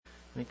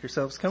Make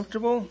yourselves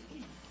comfortable.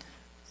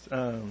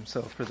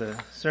 So for the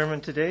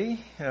sermon today,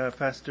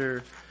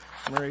 Pastor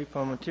Murray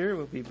Palmatier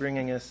will be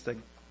bringing us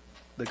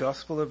the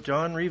Gospel of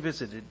John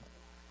Revisited.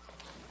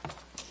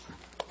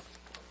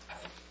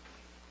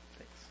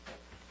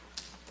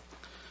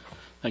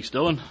 Thanks,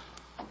 Dylan.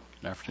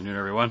 Good afternoon,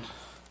 everyone.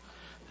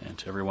 And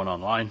to everyone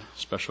online,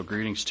 special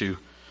greetings to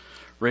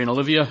Ray and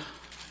Olivia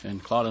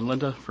and Claude and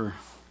Linda.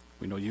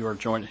 We know you've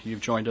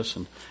joined us,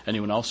 and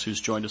anyone else who's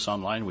joined us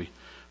online. We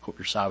hope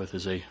your Sabbath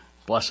is a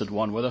blessed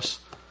one with us.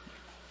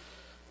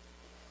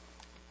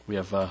 We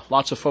have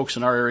lots of folks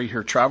in our area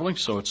here traveling,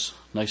 so it's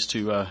nice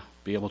to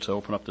be able to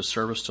open up this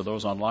service to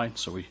those online.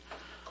 So we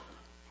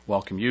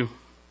welcome you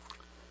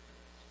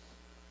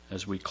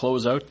as we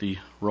close out the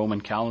Roman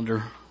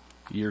calendar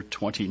year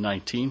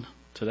 2019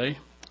 today,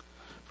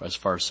 as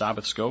far as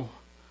Sabbaths go.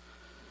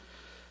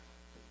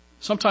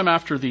 Sometime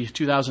after the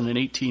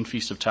 2018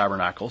 Feast of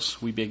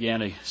Tabernacles, we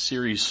began a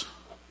series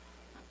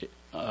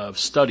of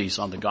studies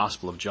on the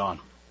Gospel of John.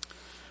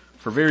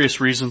 For various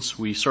reasons,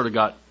 we sort of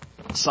got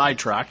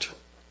sidetracked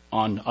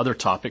on other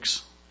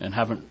topics and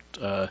haven't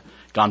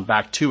gone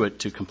back to it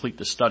to complete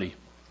the study.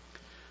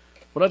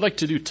 What I'd like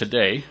to do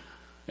today,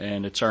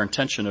 and it's our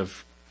intention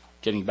of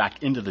getting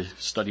back into the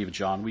study of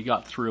John, we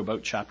got through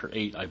about chapter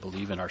 8, I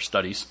believe, in our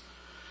studies.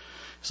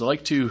 So I'd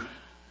like to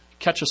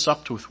catch us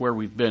up with where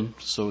we've been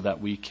so that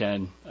we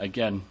can,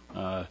 again,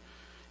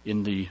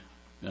 in the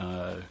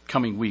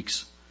coming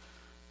weeks,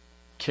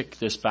 kick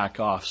this back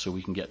off so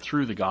we can get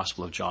through the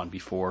Gospel of John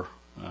before,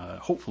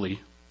 hopefully,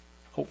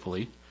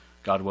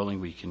 God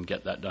willing, we can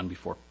get that done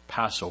before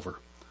Passover.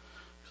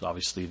 Because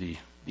obviously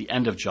the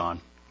end of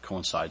John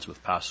coincides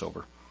with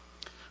Passover.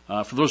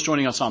 For those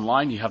joining us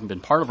online, you haven't been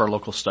part of our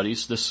local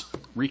studies, this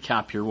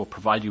recap here will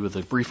provide you with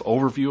a brief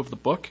overview of the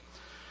book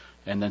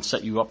and then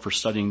set you up for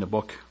studying the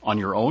book on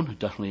your own. I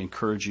definitely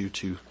encourage you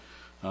to,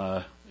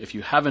 if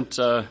you haven't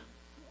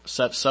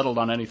settled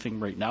on anything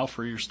right now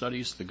for your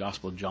studies, the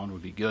Gospel of John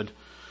would be good.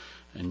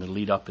 And the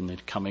lead up in the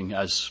coming,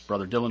 as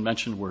Brother Dylan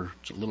mentioned, we're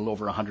a little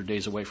over 100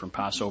 days away from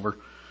Passover.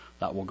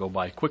 That will go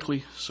by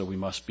quickly, so we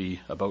must be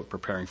about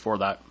preparing for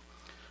that.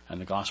 And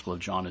the Gospel of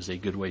John is a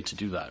good way to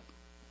do that.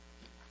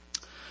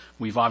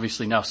 We've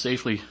obviously now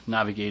safely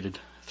navigated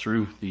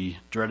through the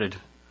dreaded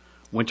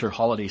winter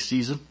holiday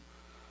season.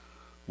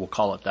 We'll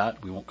call it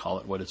that. We won't call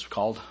it what it's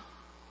called.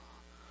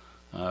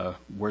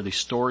 Where the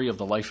story of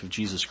the life of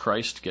Jesus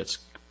Christ gets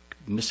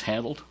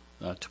mishandled,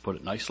 to put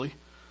it nicely.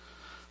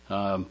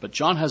 But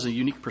John has a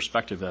unique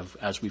perspective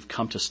as we've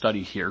come to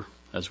study here,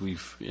 as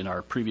we've in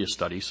our previous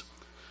studies,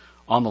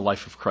 on the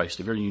life of Christ,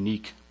 a very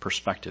unique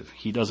perspective.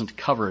 He doesn't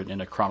cover it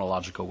in a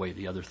chronological way,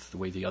 the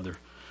way the other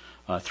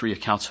three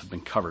accounts have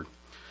been covered.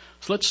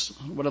 So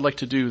what I'd like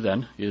to do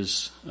then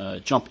is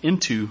jump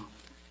into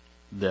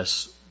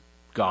this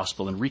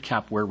gospel and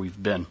recap where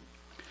we've been.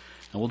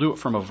 And we'll do it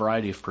from a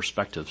variety of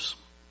perspectives.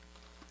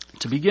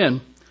 To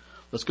begin,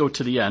 let's go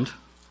to the end.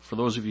 For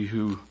those of you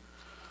who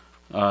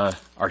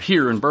are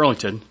here in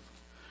Burlington,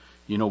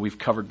 you know we've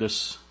covered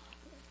this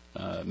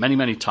many,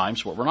 many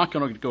times. But we're not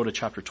going to go to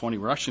chapter 20.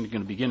 We're actually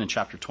going to begin in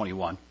chapter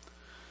 21. And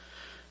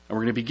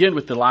we're going to begin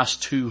with the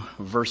last two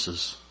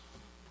verses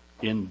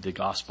in the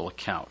gospel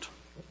account.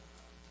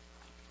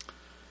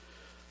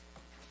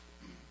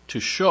 To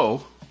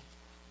show,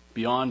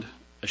 beyond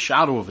a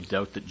shadow of a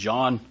doubt, that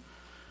John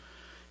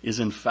is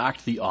in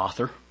fact the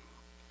author.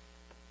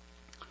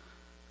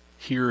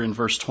 Here in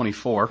verse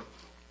 24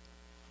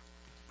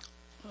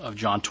 of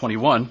John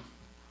 21,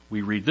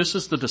 we read, "This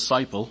is the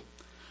disciple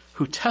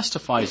who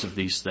testifies of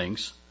these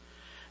things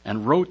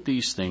and wrote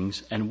these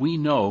things, and we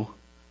know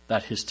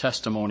that his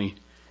testimony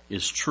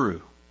is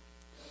true."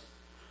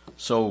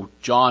 So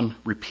John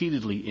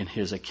repeatedly in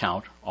his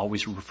account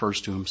always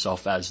refers to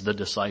himself as the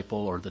disciple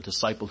or the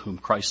disciple whom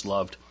Christ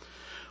loved.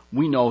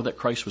 We know that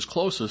Christ was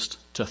closest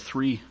to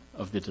three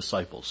of the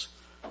disciples,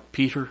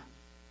 Peter,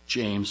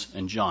 James,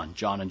 and John.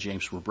 John and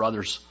James were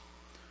brothers,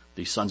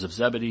 the sons of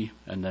Zebedee,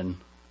 and then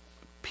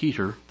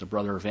Peter, the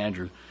brother of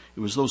Andrew. It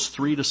was those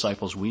three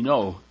disciples we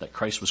know that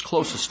Christ was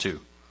closest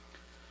to.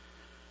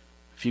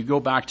 If you go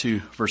back to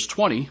verse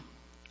 20,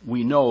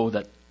 we know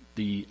that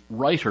the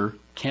writer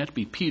can't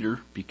be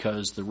Peter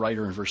because the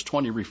writer in verse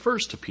 20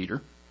 refers to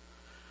Peter,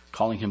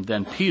 calling him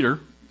then Peter,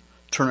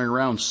 turning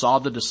around, saw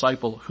the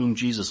disciple whom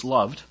Jesus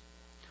loved,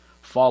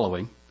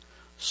 following.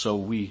 So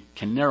we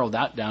can narrow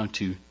that down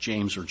to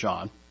James or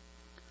John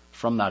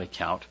from that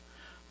account.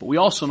 But we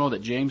also know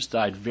that James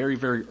died very,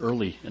 very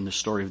early in the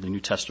story of the New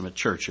Testament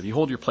church. If you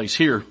hold your place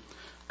here,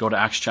 go to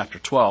Acts chapter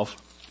 12.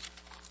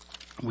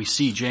 We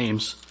see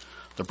James,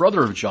 the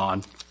brother of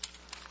John,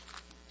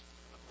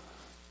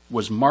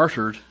 was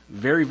martyred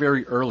very,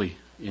 very early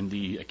in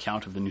the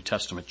account of the New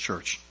Testament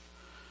church.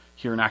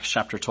 Here in Acts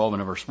chapter 12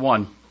 and verse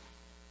 1.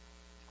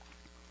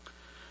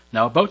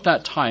 "Now about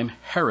that time,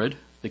 Herod,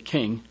 the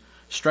king,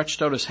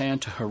 stretched out his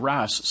hand to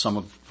harass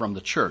some from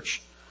the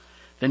church.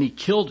 Then he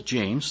killed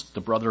James, the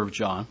brother of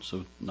John."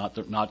 So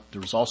there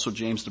was also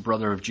James, the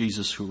brother of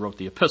Jesus, who wrote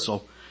the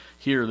epistle.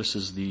 Here, this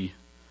is the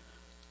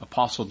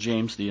Apostle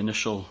James,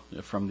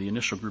 from the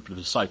initial group of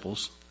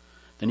disciples.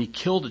 Then he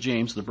killed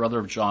James, the brother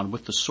of John,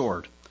 with the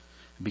sword.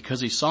 And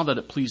because he saw that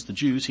it pleased the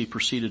Jews, he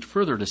proceeded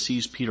further to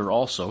seize Peter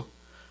also.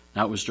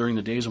 Now it was during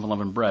the days of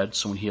unleavened bread,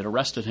 so when he had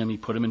arrested him, he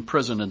put him in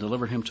prison and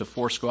delivered him to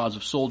 4 squads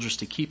of soldiers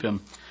to keep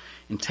him,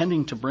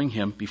 intending to bring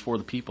him before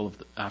the people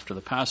after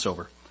the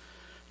Passover.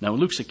 Now in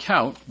Luke's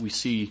account, we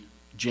see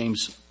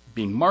James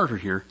being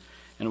martyred here,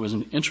 and it was,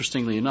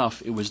 interestingly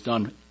enough, it was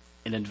done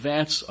in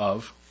advance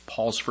of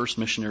Paul's first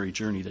missionary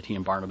journey that he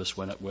and Barnabas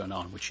went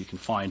on, which you can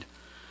find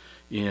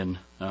in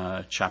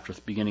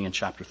beginning in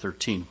chapter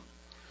 13.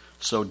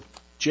 So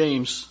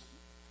James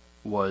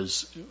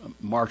was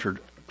martyred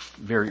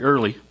very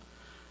early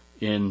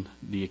in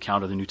the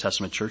account of the New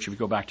Testament church. If you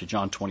go back to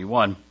John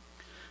 21,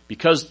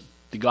 because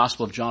the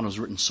Gospel of John was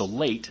written so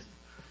late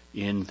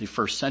in the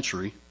first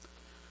century,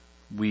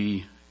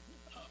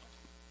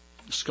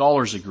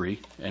 scholars agree,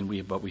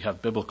 but we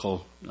have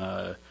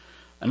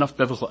enough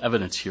biblical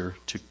evidence here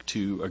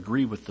to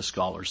agree with the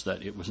scholars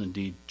that it was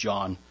indeed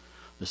John,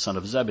 the son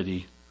of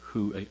Zebedee,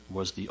 who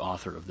was the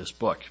author of this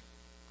book.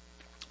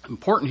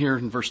 Important here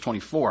in verse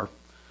 24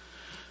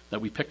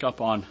 that we pick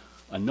up on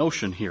a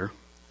notion here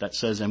that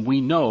says, and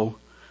we know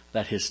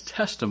that his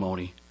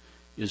testimony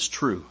is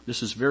true.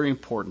 This is very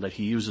important that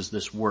he uses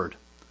this word.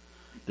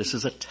 This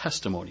is a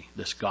testimony.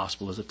 This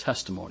gospel is a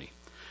testimony.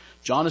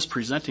 John is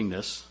presenting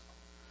this,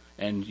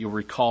 and you'll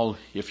recall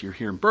if you're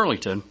here in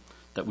Burlington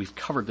that we've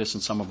covered this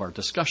in some of our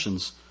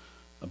discussions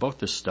about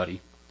this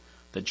study,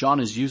 that John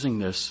is using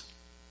this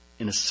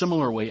in a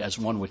similar way as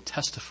one would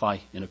testify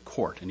in a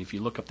court. And if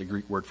you look up the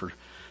Greek word for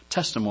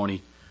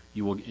testimony,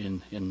 you will,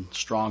 in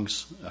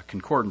Strong's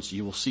concordance,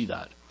 you will see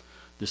that.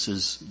 This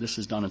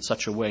is done in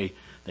such a way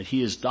that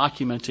he is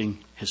documenting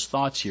his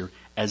thoughts here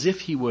as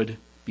if he would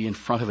be in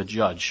front of a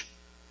judge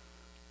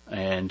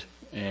and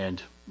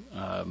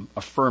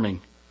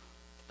affirming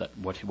that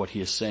what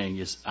he is saying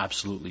is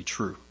absolutely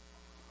true.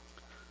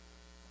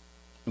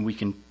 And we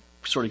can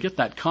sort of get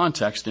that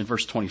context in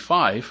verse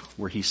 25,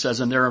 where he says,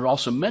 and there are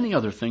also many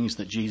other things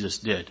that Jesus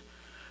did,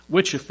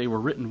 which if they were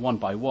written one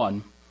by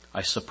one,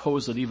 I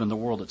suppose that even the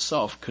world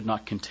itself could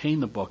not contain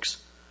the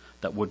books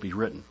that would be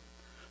written.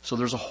 So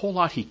there's a whole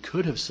lot he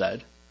could have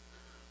said,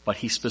 but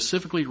he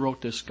specifically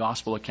wrote this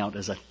gospel account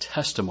as a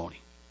testimony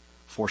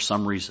for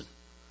some reason.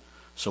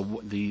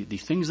 So the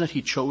things that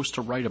he chose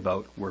to write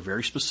about were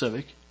very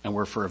specific and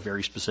were for a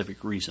very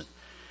specific reason.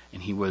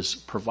 And he was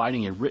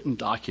providing a written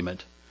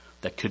document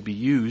that could be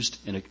used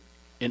in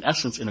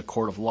essence in a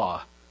court of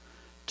law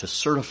to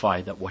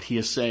certify that what he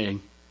is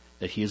saying,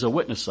 that he is a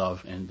witness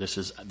of, and this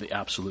is the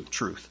absolute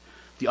truth.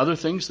 The other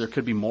things, there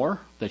could be more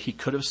that he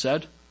could have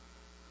said,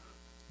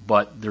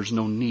 but there's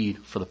no need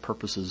for the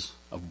purposes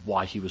of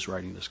why he was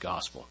writing this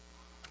gospel.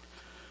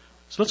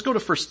 So let's go to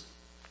 1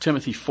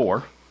 Timothy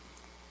 4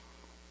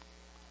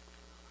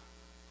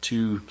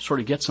 to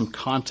sort of get some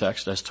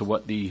context as to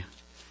what the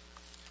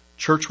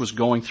church was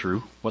going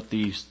through, what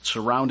the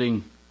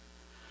surrounding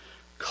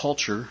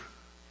culture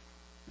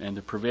and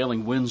the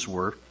prevailing winds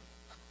were,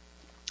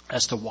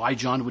 as to why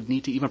John would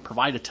need to even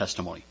provide a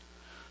testimony.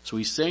 So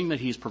he's saying that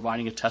he's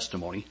providing a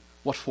testimony.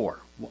 What for?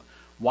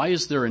 Why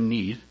is there a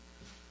need,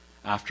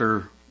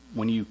 after,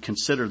 when you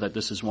consider that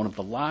this is one of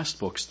the last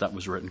books that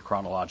was written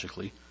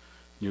chronologically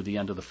near the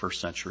end of the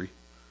first century,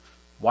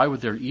 why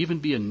would there even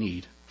be a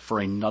need for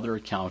another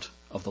account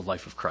of the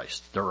life of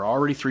Christ? There are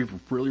already 3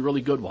 really,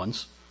 really good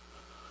ones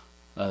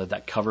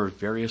that cover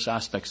various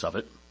aspects of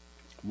it.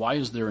 Why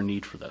is there a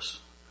need for this?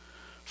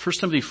 1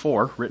 Timothy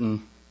 4,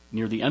 written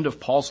near the end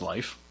of Paul's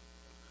life,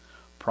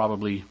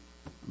 probably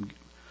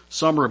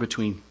somewhere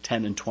between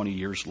 10 and 20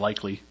 years,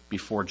 likely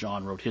before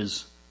John wrote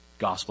his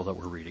gospel that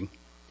we're reading.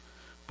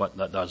 But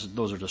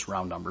those are just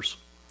round numbers.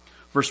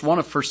 Verse 1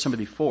 of 1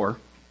 Timothy 4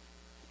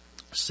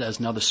 says,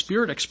 now the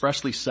Spirit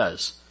expressly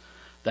says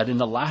that in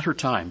the latter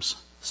times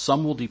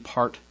some will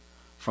depart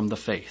from the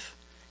faith,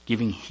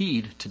 giving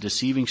heed to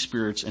deceiving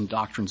spirits and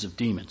doctrines of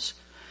demons,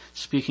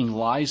 speaking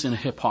lies and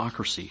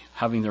hypocrisy,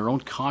 having their own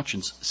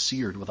conscience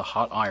seared with a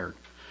hot iron,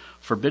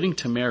 forbidding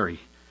to marry,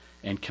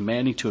 and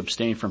commanding to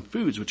abstain from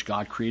foods which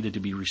God created to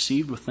be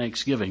received with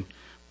thanksgiving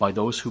by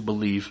those who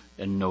believe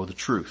and know the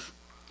truth.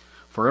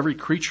 For every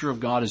creature of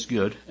God is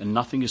good, and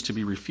nothing is to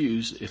be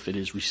refused if it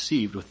is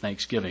received with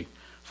thanksgiving,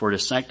 for it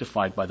is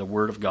sanctified by the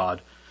word of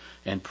God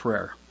and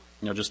prayer.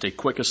 Just a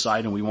quick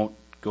aside, and we won't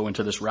go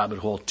into this rabbit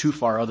hole too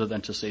far other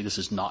than to say this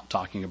is not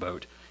talking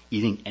about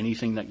eating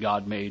anything that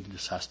God made.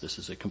 This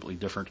is a completely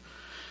different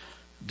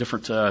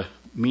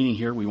meaning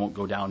here. We won't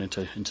go down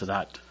into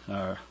that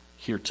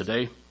here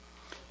today.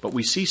 But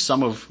we see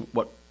some of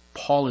what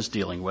Paul is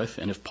dealing with,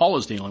 and if Paul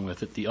is dealing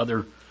with it, the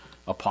other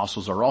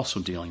apostles are also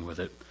dealing with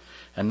it.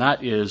 And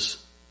that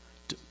is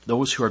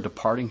those who are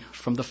departing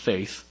from the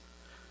faith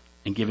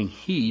and giving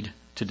heed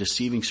to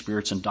deceiving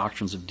spirits and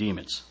doctrines of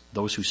demons,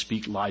 those who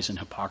speak lies and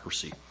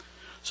hypocrisy.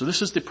 So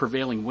this is the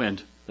prevailing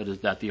wind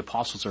that the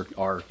apostles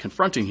are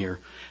confronting here,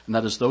 and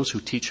that is those who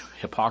teach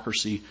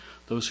hypocrisy,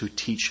 those who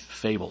teach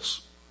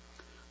fables,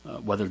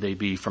 whether they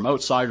be from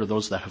outside or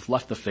those that have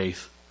left the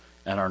faith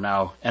and are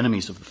now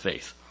enemies of the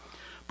faith.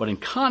 But in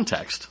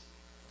context,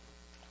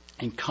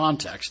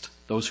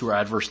 those who are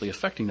adversely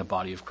affecting the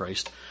body of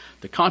Christ,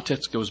 the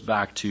context goes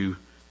back to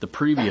the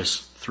previous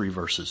 3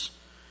 verses,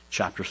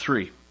 chapter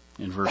 3,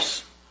 in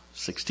verse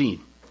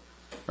 16,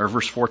 or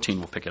verse 14,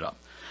 we'll pick it up.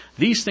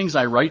 These things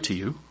I write to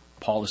you,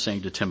 Paul is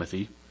saying to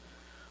Timothy,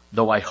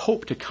 though I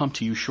hope to come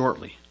to you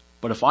shortly.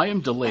 But if I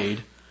am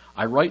delayed,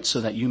 I write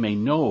so that you may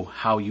know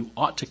how you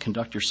ought to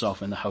conduct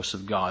yourself in the house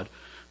of God,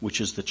 which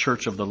is the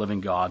church of the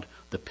living God,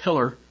 the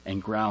pillar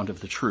and ground of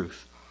the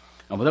truth.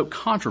 And without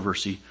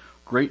controversy,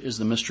 great is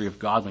the mystery of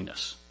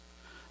godliness.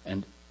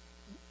 And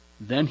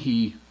then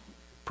he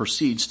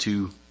proceeds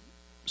to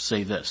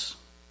say this.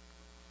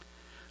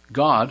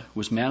 God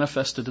was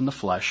manifested in the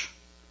flesh,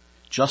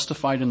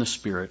 justified in the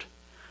spirit,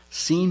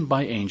 seen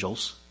by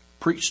angels,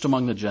 preached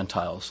among the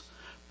Gentiles,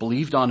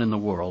 believed on in the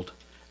world,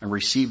 and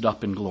received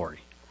up in glory.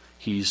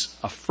 He's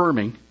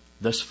affirming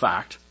this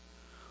fact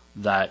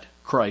that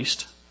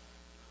Christ,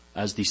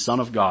 as the Son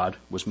of God,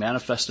 was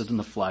manifested in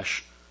the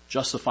flesh,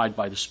 justified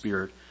by the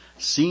Spirit,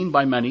 seen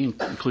by many,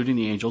 including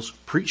the angels,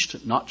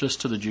 preached not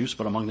just to the Jews,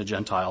 but among the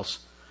Gentiles,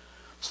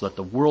 so that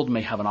the world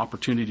may have an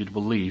opportunity to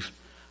believe.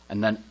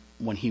 And then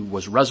when he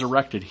was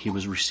resurrected, he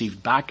was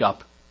received back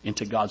up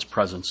into God's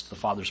presence, the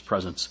Father's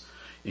presence,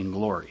 in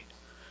glory.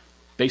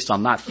 Based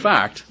on that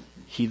fact,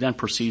 he then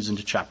proceeds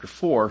into chapter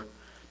 4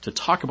 to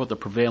talk about the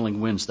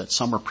prevailing winds, that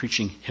some are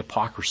preaching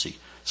hypocrisy.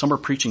 Some are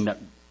preaching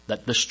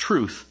that this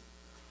truth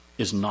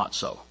is not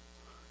so.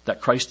 That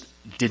Christ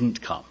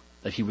didn't come.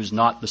 That he was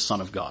not the Son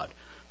of God.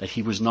 That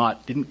he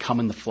didn't come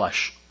in the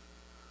flesh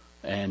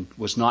and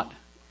was not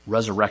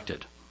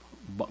resurrected.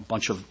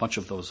 Bunch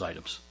of those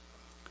items.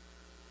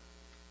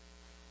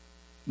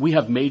 We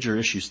have major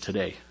issues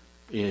today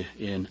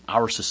in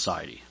our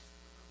society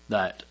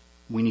that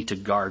we need to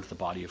guard the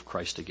body of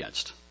Christ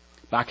against.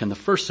 Back in the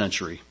first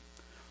century,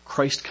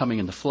 Christ coming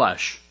in the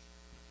flesh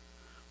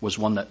was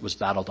one that was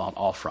battled on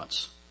all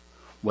fronts.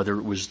 Whether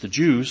it was the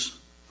Jews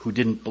who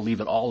didn't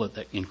believe at all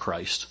in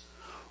Christ,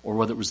 or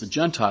whether it was the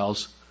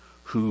Gentiles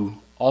who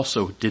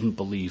also didn't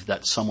believe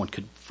that someone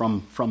could,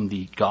 from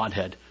the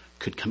Godhead,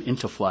 could come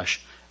into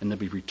flesh and then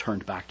be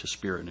returned back to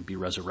spirit and be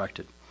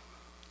resurrected.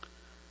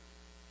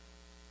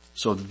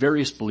 So the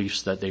various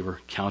beliefs that they were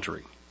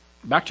countering.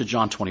 Back to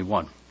John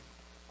 21.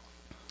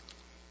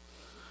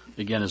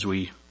 Again, as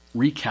we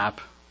recap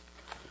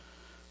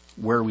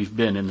where we've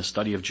been in the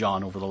study of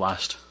John over the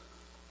last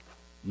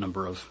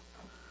number of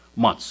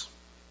months.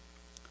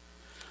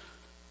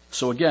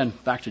 So again,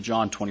 back to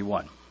John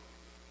 21.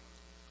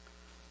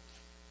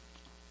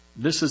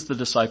 This is the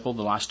disciple,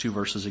 the last 2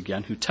 verses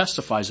again, who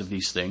testifies of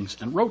these things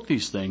and wrote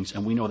these things,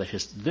 and we know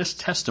that this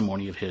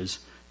testimony of his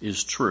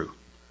is true.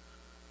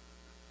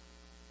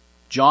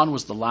 John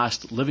was the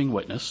last living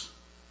witness,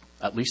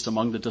 at least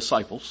among the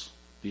disciples,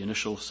 the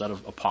initial set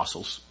of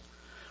apostles,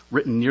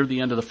 written near the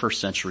end of the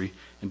first century,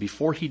 and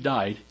before he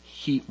died,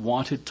 he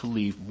wanted to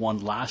leave one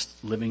last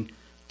living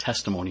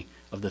testimony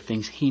of the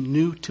things he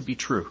knew to be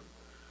true.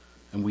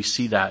 And we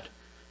see that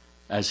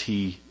as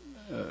he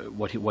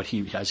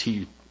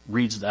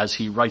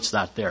writes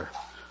that there.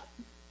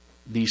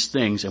 These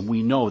things, and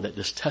we know that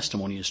this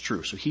testimony is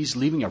true. So he's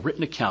leaving a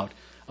written account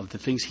of the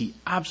things he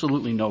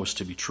absolutely knows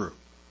to be true.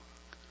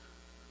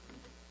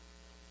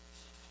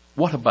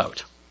 What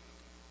about?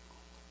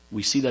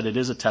 We see that it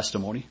is a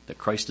testimony,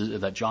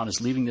 that John is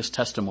leaving this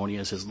testimony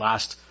as his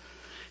last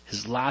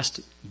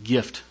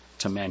gift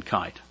to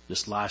mankind,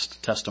 this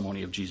last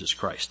testimony of Jesus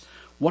Christ.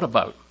 What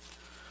about?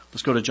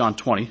 Let's go to John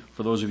 20.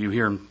 For those of you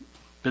here who've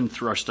been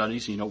through our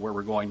studies, you know where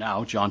we're going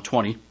now, John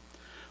 20.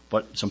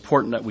 But it's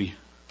important that we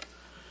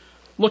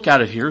look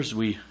at it here as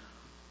we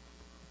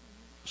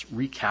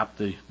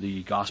recap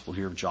the gospel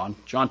here of John.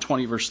 John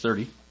 20, verse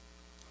 30.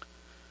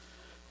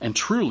 And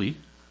truly,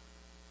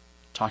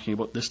 talking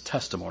about this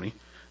testimony,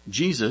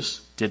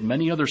 Jesus did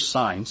many other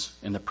signs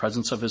in the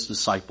presence of his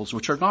disciples,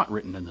 which are not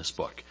written in this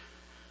book.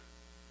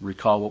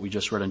 Recall what we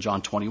just read in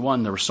John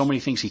 21. There were so many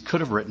things he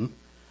could have written,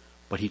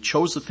 but he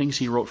chose the things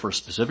he wrote for a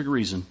specific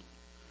reason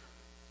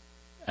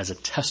as a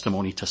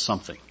testimony to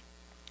something.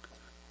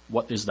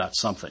 What is that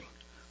something?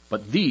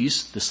 But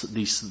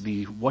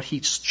what he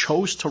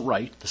chose to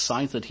write, the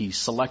signs that he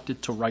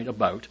selected to write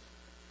about,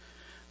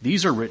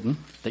 these are written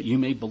that you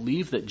may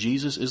believe that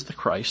Jesus is the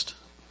Christ,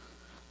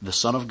 the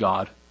Son of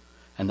God,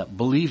 and that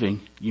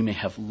believing you may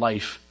have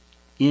life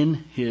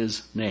in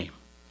his name.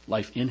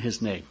 Life in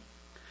his name.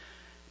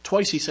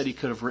 Twice he said he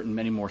could have written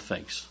many more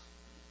things.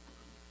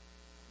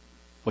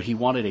 But he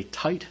wanted a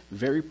tight,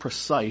 very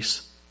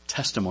precise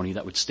testimony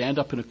that would stand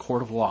up in a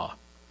court of law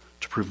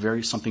to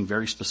prove something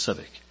very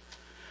specific.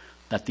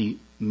 That the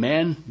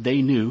man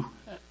they knew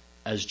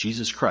as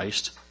Jesus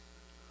Christ,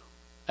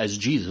 as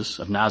Jesus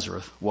of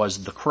Nazareth,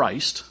 was the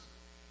Christ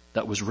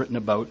that was written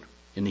about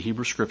in the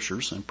Hebrew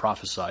Scriptures and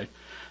prophesied,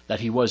 that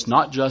he was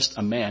not just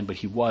a man, but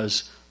he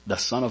was the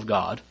Son of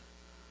God,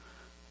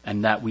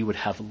 and that we would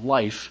have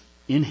life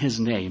in his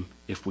name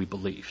if we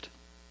believed.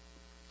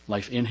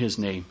 Life in his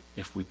name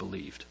if we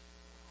believed.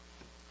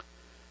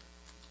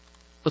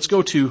 Let's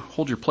go to,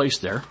 hold your place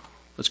there,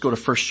 Let's go to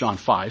 1 John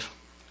 5.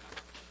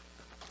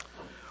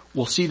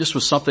 We'll see this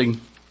was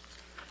something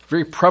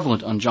very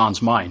prevalent on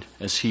John's mind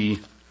as he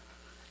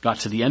got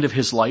to the end of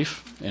his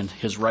life and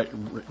his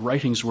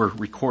writings were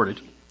recorded.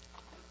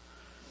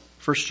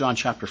 1 John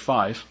chapter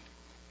 5,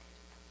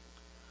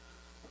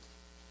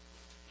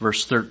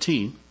 verse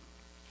 13,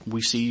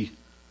 we see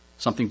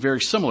something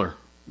very similar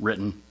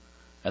written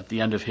at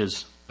the end of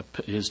his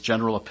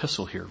general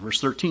epistle here. Verse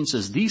 13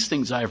 says, "These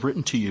things I have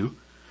written to you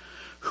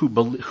who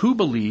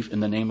believe in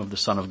the name of the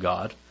Son of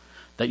God,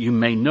 that you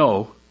may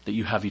know that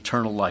you have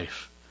eternal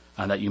life,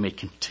 and that you may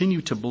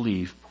continue to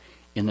believe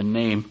in the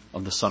name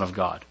of the Son of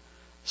God."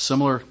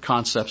 Similar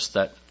concepts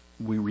that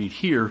we read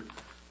here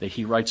that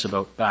he writes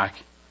about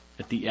back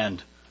at the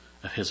end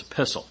of his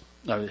epistle,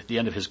 at the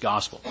end of his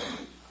gospel.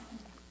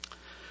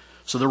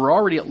 So there were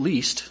already at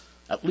least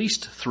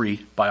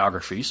 3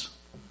 biographies,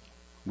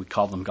 we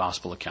call them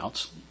gospel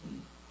accounts,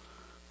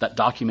 that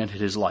documented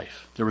his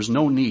life. There was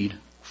no need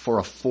for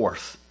a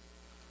 4th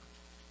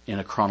in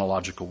a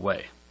chronological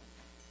way.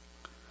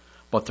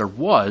 But there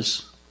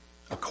was,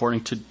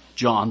 according to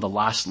John, the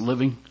last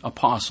living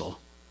apostle,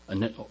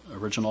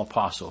 original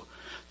apostle,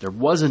 there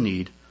was a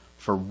need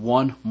for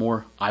one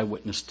more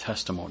eyewitness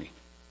testimony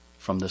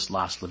from this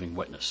last living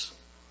witness.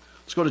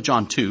 Let's go to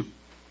John 2.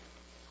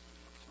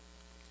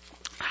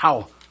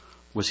 How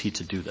was he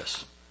to do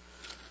this?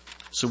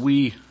 So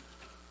we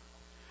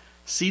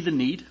see the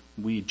need.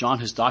 John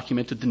has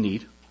documented the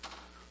need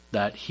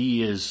that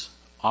he is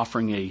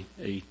offering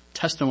a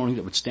testimony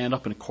that would stand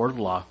up in a court of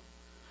law.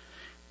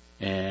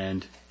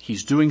 And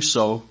he's doing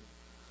so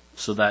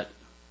that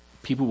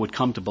people would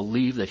come to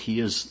believe that he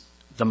is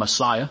the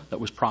Messiah that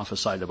was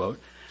prophesied about,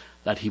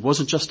 that he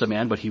wasn't just a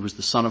man, but he was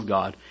the Son of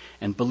God,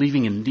 and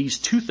believing in these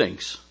 2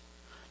 things.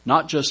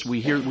 Not just,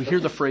 we hear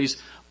the phrase,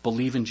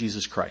 believe in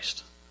Jesus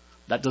Christ.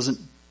 That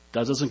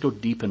doesn't go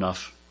deep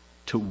enough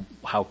to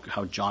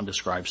how John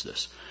describes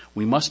this.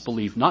 We must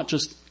believe not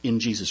just in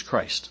Jesus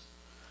Christ,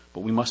 but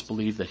we must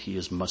believe that he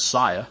is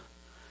Messiah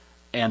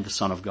and the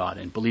Son of God.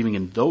 And believing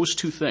in those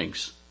 2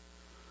 things,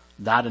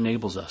 that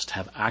enables us to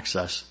have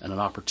access and an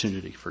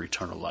opportunity for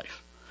eternal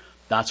life.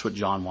 That's what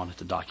John wanted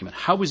to document.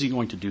 How was he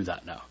going to do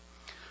that now?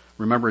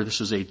 Remember,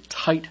 this is a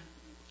tight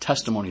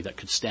testimony that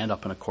could stand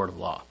up in a court of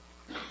law.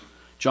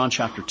 John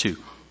chapter 2,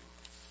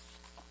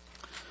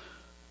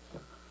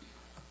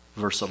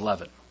 verse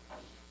 11.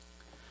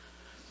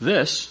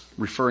 This,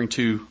 referring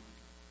to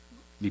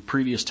the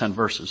previous 10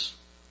 verses,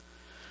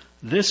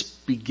 "This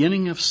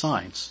beginning of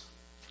signs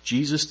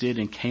Jesus did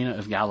in Cana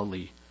of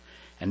Galilee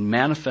and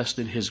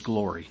manifested his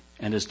glory,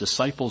 and his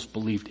disciples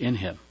believed in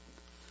him.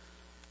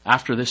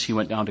 After this he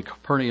went down to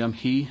Capernaum,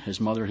 he, his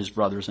mother, his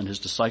brothers, and his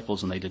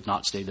disciples, and they did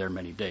not stay there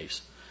many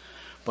days."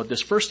 But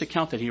this first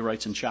account that he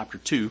writes in chapter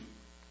 2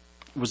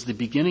 was the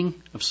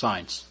beginning of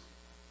signs.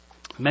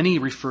 Many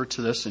refer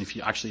to this, and if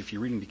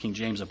you're reading the King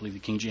James, I believe the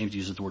King James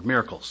uses the word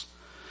miracles.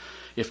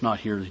 If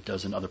not here, it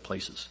does in other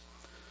places.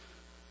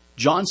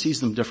 John sees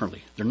them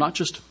differently. They're not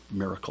just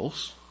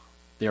miracles,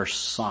 they are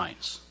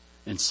signs,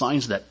 and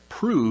signs that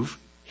prove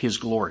his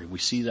glory. We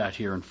see that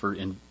here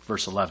in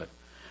verse 11.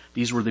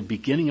 These were the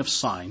beginning of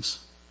signs,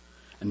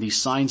 and these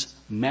signs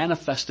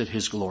manifested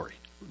his glory.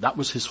 That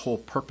was his whole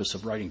purpose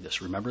of writing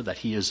this. Remember that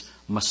he is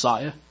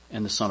Messiah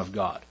and the Son of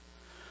God.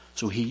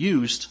 So he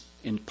used,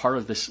 in part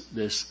of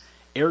this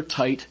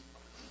airtight,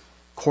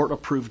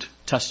 court-approved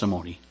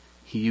testimony,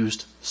 he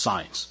used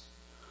signs,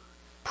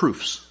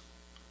 proofs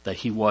that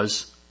he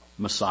was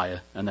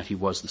Messiah and that he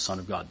was the Son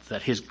of God,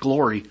 that his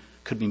glory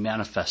could be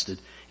manifested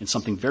in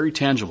something very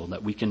tangible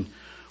that we can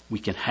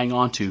hang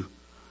on to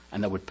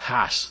and that would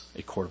pass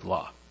a court of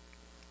law.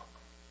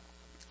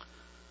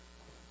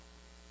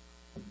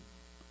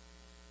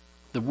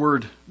 The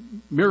word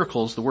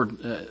miracles,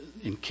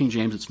 in King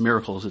James it's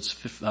miracles, it's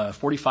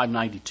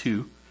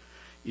 4592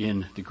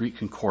 in the Greek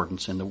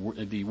concordance, and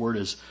the word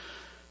is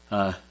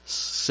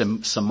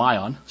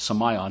semeion,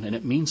 and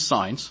it means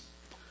signs.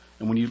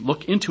 And when you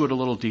look into it a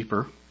little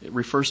deeper, it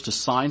refers to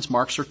signs,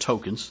 marks, or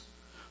tokens.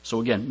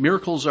 So again,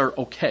 miracles are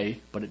okay,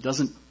 but it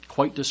doesn't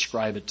quite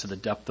describe it to the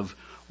depth of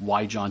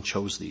why John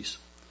chose these.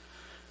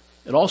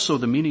 It also,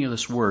 the meaning of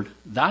this word,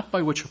 that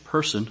by which a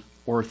person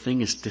or a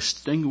thing is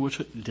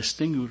distinguished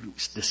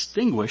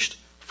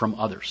from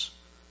others.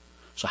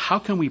 So how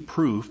can we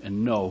prove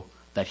and know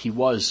that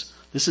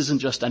this isn't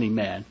just any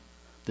man,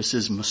 this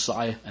is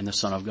Messiah and the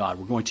Son of God?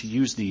 We're going to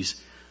use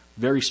these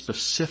very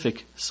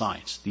specific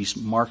signs, these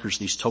markers,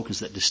 these tokens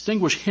that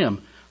distinguish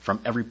him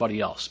from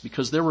everybody else.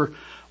 Because there were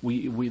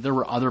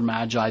other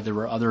magi, there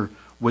were other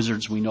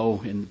wizards. We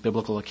know in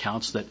biblical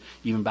accounts that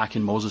even back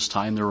in Moses'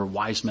 time, there were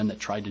wise men that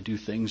tried to do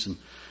things,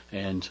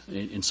 and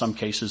in some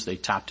cases they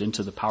tapped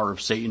into the power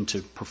of Satan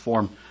to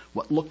perform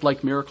what looked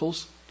like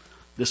miracles.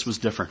 This was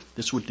different.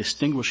 This would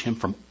distinguish him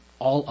from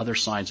all other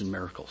signs and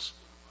miracles.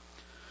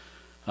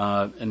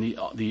 And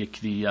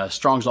the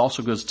Strong's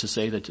also goes to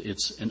say that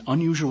it's an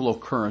unusual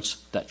occurrence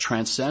that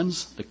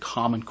transcends the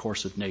common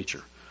course of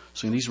nature.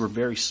 So these were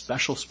very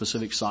special,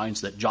 specific signs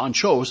that John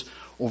chose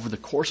over the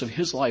course of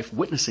his life,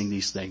 witnessing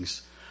these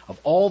things, Of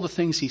all the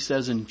things he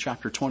says in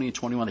chapter 20 and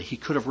 21 that he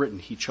could have written,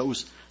 he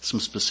chose some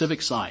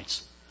specific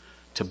signs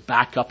to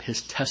back up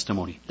his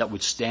testimony that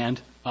would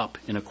stand up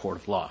in a court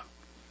of law.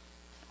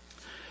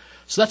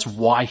 So that's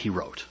why he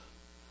wrote.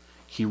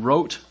 He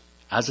wrote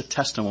as a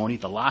testimony,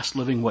 the last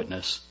living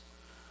witness,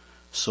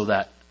 so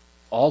that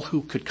all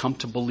who could come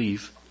to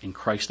believe in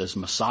Christ as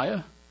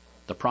Messiah,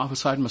 the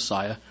prophesied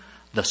Messiah,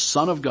 the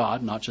Son of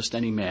God, not just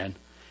any man,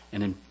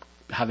 and in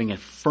having a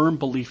firm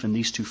belief in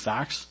these two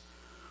facts,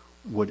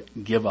 would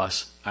give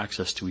us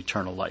access to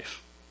eternal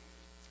life.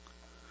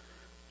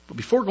 But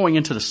before going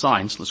into the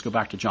signs, let's go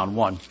back to John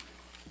 1.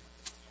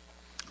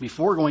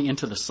 Before going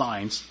into the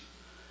signs,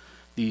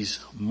 these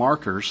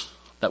markers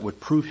that would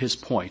prove his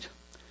point,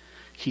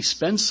 he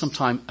spends some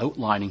time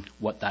outlining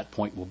what that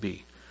point will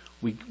be.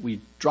 We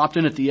dropped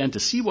in at the end to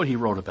see what he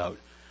wrote about,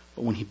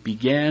 but when he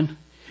began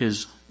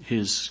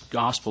his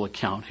gospel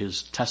account,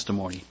 his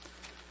testimony,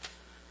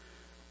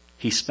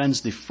 he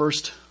spends the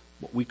first,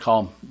 what we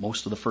call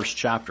most of the first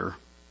chapter,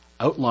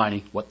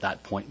 outlining what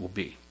that point will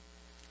be.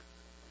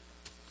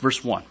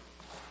 Verse 1,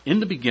 in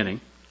the beginning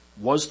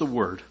was the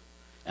Word,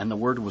 and the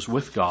Word was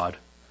with God,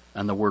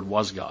 and the Word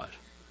was God.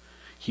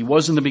 He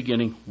was in the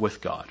beginning with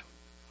God.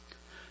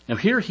 Now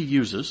here he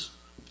uses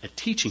a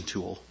teaching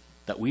tool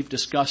that we've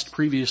discussed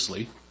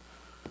previously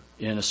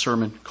in a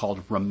sermon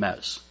called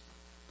Remez.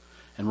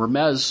 And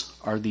Remez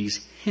are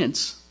these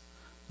hints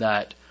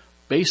that,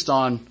 based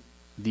on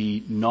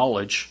the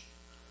knowledge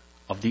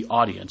of the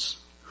audience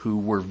who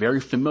were very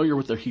familiar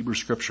with the Hebrew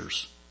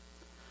Scriptures,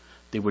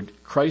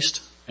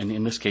 Christ, and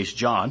in this case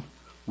John,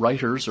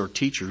 writers or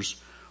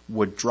teachers,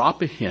 would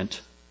drop a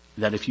hint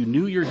that if you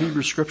knew your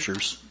Hebrew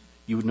Scriptures,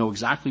 you would know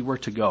exactly where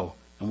to go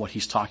and what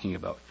he's talking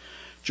about.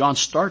 John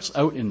starts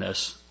out in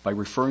this by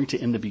referring to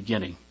in the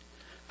beginning,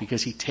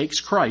 because he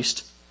takes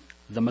Christ,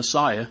 the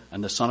Messiah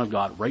and the Son of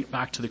God, right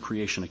back to the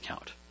creation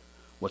account.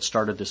 What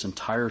started this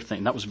entire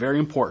thing. That was very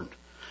important.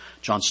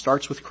 John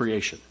starts with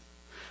creation.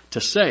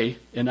 To say,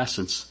 in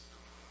essence,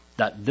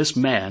 that this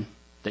man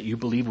that you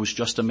believe was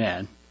just a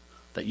man,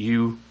 that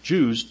you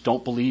Jews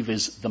don't believe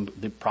is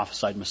the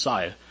prophesied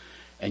Messiah,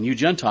 and you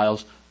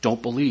Gentiles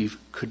don't believe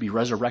could be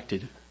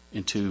resurrected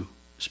into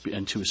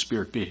a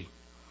spirit being.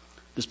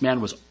 This man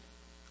was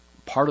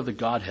part of the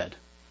Godhead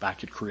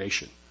back at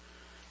creation.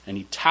 And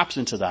he taps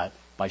into that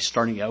by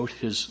starting out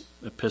his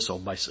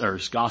epistle, or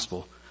his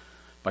gospel,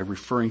 by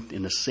referring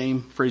in the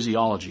same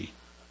phraseology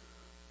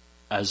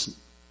as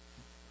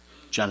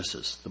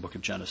Genesis, the book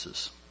of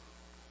Genesis.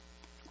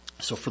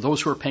 So for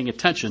those who are paying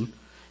attention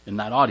in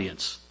that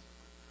audience,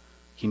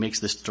 he makes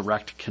this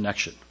direct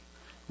connection,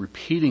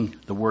 repeating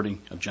the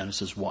wording of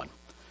Genesis 1,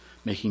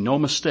 making no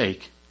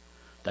mistake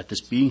that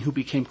this being who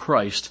became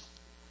Christ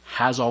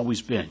has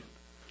always been,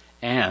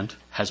 and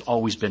has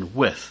always been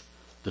with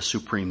the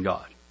supreme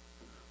God.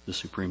 The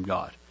supreme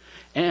God.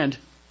 And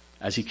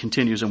as he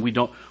continues, and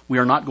we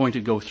are not going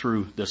to go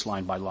through this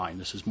line by line.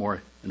 This is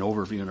more an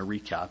overview and a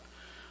recap.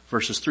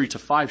 Verses 3 to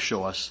 5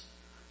 show us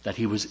that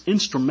he was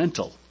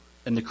instrumental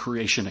in the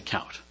creation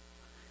account.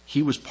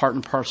 He was part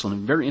and parcel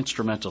and very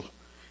instrumental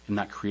in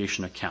that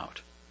creation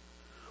account,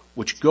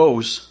 which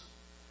goes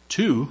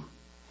to,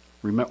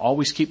 remember,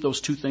 always keep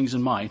those two things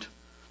in mind,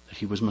 that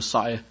he was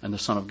Messiah and the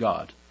Son of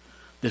God.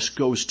 This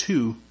goes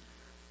to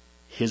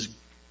his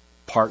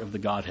part of the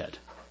Godhead.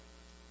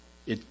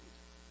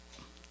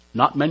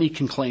 Not many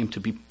can claim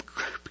to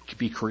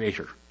be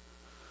creator.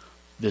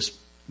 This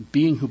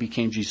being who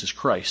became Jesus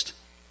Christ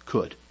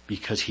could,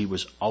 because he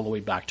was all the way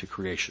back to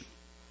creation.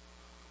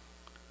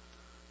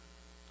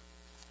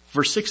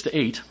 Verse 6 to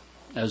 8,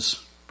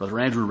 as Brother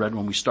Andrew read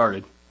when we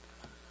started,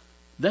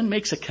 then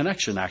makes a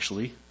connection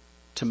actually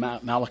to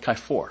Malachi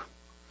 4.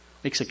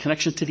 Makes a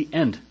connection to the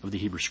end of the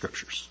Hebrew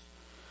Scriptures.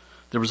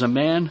 There was a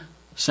man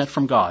sent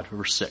from God,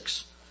 verse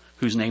 6,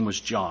 whose name was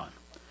John.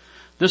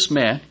 This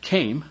man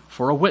came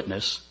for a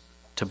witness,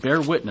 to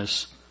bear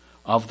witness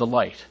of the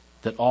light,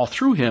 that all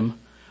through him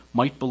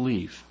might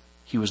believe.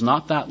 He was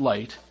not that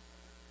light,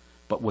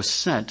 but was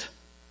sent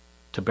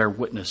to bear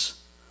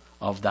witness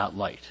of that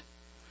light.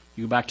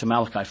 You go back to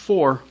Malachi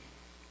 4.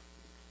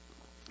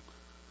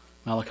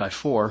 Malachi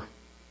 4.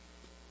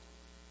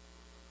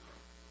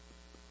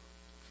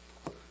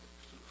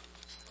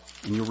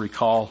 And you'll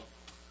recall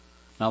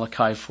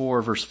Malachi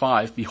 4 verse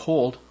 5,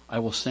 behold, I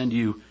will send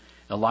you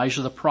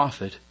Elijah the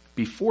prophet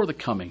before the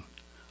coming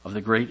of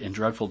the great and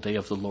dreadful day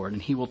of the Lord.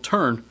 And he will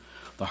turn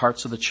the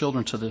hearts of the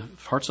children to the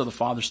hearts of the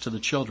fathers to the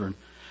children,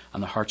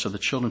 and the hearts of the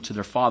children to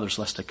their fathers,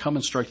 lest I come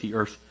and strike the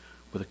earth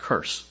with a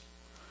curse.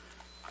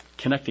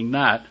 Connecting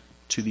that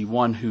to the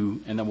one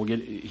who, and then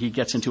he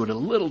gets into it a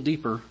little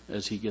deeper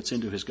as he gets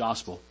into his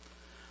gospel,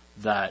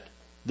 that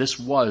this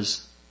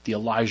was the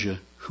Elijah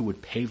who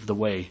would pave the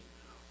way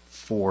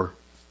for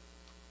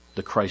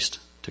the Christ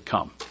to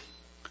come.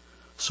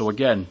 So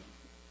again,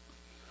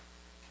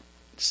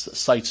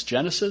 cites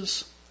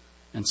Genesis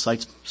and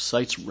cites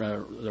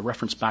the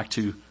reference back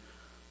to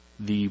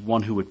the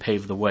one who would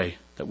pave the way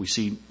that we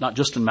see not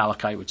just in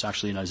Malachi, it's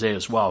actually in Isaiah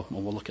as well,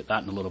 and we'll look at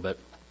that in a little bit.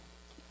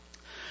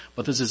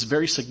 But this is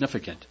very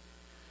significant.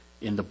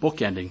 in the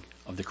bookending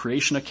of the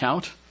creation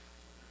account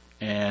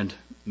and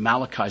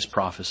Malachi's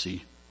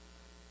prophecy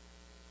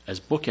as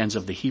bookends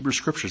of the Hebrew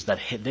Scriptures that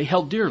they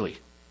held dearly,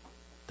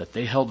 that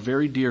they held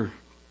very dear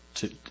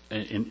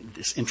in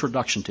this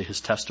introduction to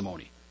his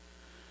testimony.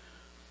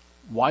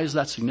 Why is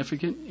that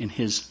significant in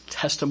his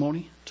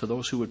testimony to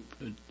those who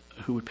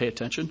would pay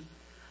attention?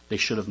 They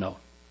should have known.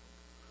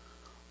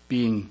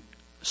 Being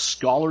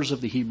scholars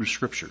of the Hebrew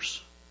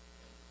Scriptures,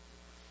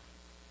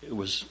 it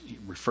was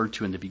referred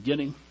to in the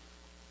beginning,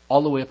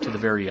 all the way up to the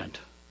very end.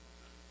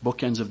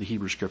 Bookends of the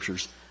Hebrew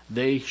Scriptures.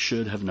 They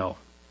should have known.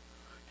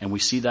 And we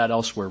see that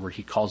elsewhere where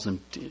he calls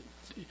them,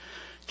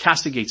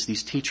 castigates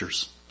these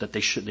teachers that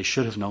they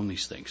should have known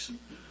these things.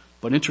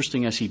 But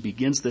interesting, as he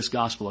begins this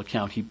gospel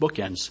account, he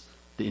bookends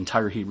the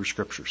entire Hebrew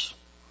Scriptures.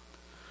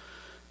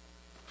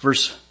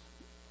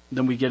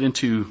 Then we get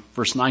into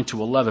verse 9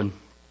 to 11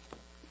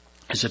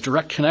 as a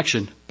direct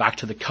connection back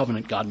to the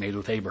covenant God made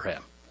with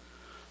Abraham.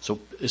 So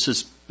this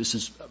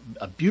is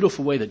a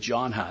beautiful way that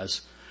John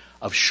has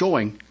of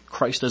showing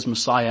Christ as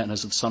Messiah and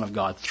as the Son of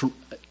God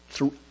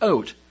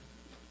throughout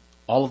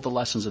all of the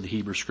lessons of the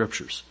Hebrew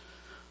Scriptures.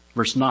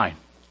 Verse 9,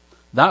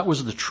 that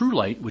was the true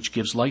light which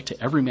gives light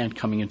to every man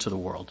coming into the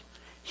world.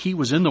 He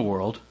was in the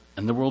world,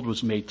 and the world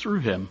was made through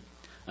him,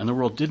 and the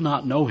world did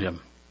not know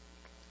him.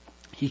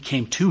 He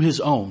came to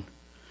his own.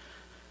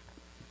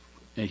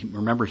 And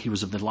remember, he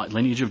was of the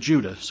lineage of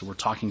Judah, so we're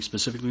talking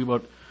specifically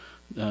about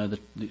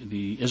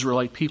the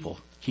Israelite people.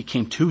 He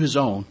came to his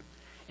own,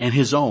 and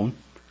his own,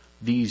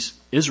 these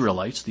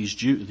Israelites, these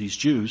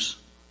Jews,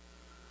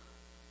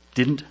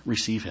 didn't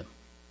receive him.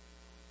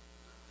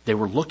 They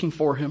were looking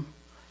for him.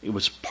 It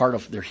was part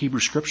of their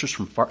Hebrew Scriptures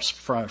from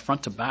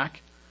front to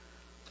back.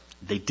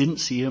 They didn't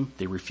see him.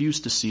 They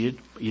refused to see it,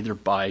 either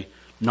by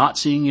not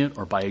seeing it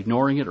or by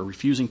ignoring it or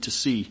refusing to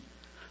see.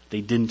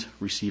 They didn't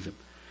receive him.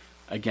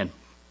 Again,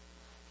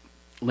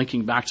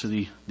 linking back to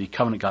the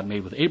covenant God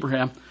made with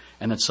Abraham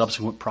and then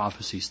subsequent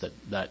prophecies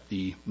that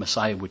the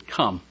Messiah would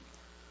come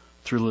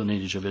through the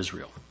lineage of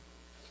Israel.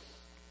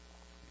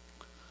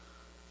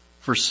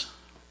 Verse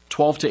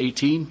 12 to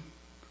 18.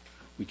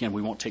 Again,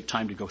 we won't take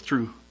time to go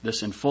through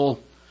this in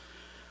full,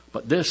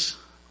 but this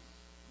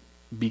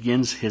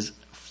begins his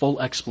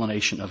full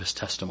explanation of his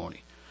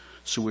testimony.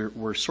 So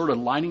we're sort of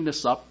lining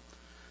this up.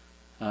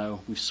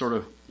 We've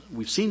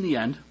seen the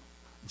end,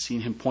 and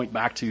seen him point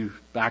back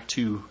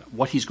to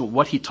what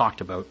he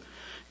talked about.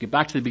 Get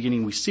back to the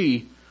beginning. We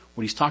see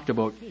what he's talked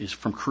about is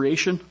from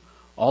creation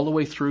all the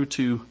way through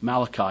to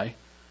Malachi,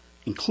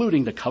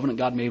 including the covenant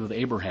God made with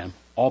Abraham,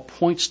 all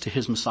points to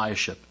his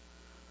messiahship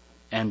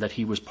and that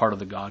he was part of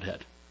the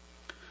Godhead.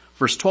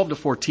 Verse 12 to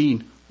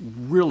 14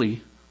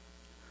 really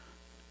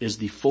is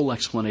the full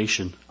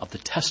explanation of the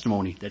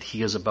testimony that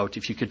he is about.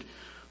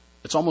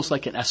 It's almost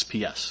like an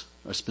SPS,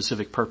 a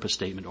specific purpose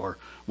statement, or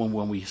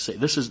when we say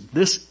this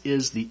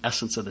is the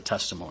essence of the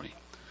testimony.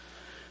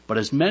 But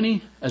as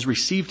many as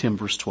received him,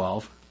 verse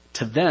 12,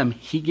 to them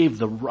he gave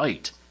the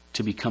right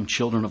to become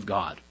children of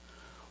God.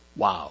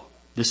 Wow,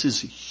 this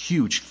is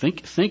huge.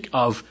 Think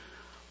of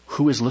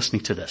who is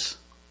listening to this.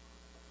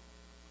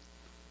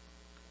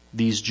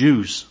 These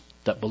Jews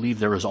that believe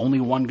there is only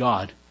one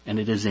God, and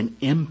it is an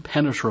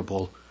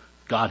impenetrable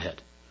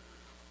Godhead.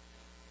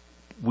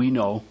 We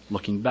know,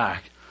 looking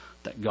back,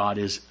 that God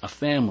is a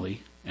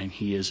family, and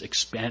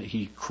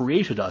he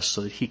created us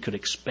so that he could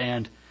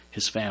expand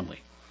his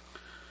family.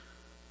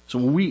 So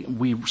when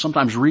we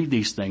sometimes read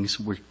these things,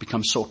 we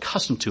become so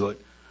accustomed to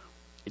it,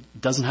 it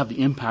doesn't have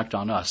the impact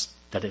on us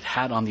that it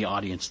had on the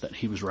audience that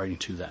he was writing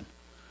to then.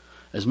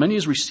 As many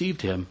as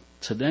received him,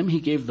 to them he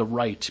gave the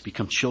right to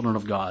become children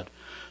of God,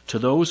 to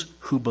those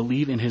who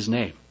believe in his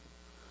name.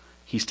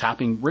 He's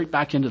tapping right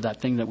back into that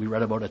thing that we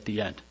read about at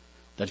the end,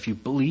 that if you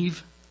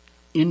believe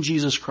in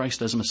Jesus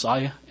Christ as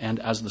Messiah and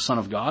as the Son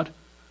of God,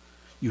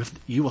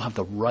 you will have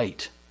the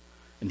right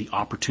and the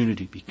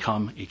opportunity to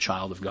become a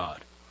child of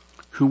God,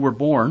 who were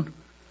born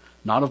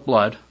not of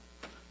blood,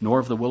 nor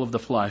of the will of the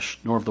flesh,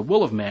 nor of the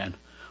will of man,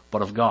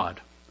 but of God.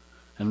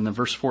 And then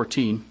verse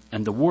 14,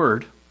 and the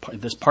word,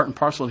 this part and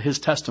parcel of his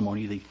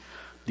testimony,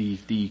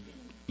 the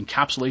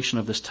encapsulation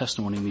of this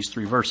testimony in these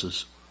 3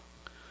 verses.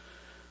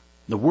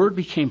 The word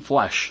became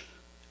flesh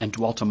and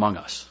dwelt among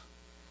us.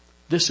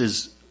 This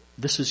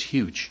is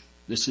huge.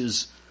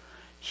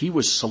 He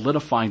was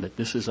solidifying that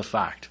this is a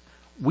fact.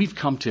 We've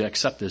come to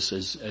accept this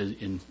as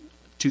in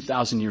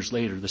 2,000 years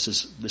later, this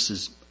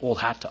is old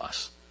hat to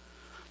us.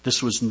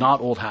 This was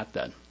not old hat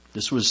then.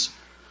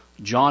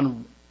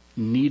 John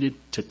needed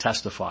to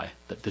testify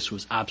that this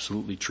was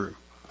absolutely true.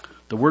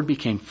 The word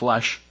became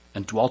flesh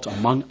and dwelt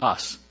among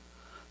us.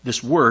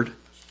 This word,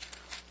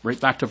 right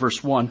back to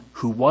verse 1,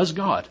 who was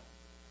God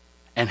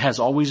and has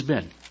always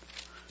been,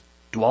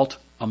 dwelt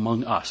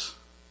among us.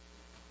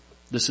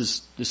 This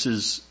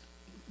is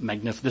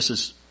magnificent. This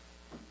is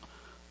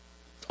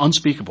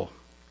unspeakable.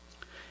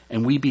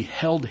 And we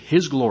beheld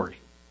his glory,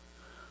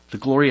 the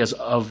glory as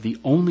of the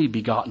only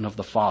begotten of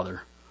the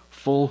Father,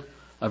 full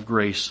of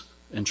grace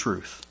and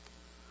truth.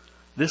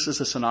 This is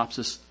a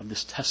synopsis of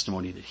this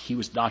testimony that he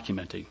was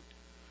documenting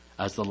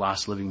as the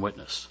last living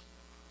witness.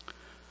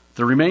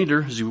 The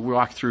remainder, as we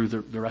walk through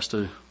the rest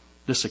of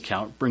this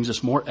account, brings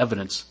us more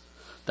evidence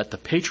that the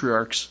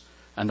patriarchs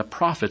and the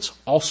prophets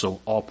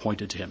also all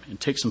pointed to him. And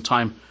take some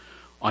time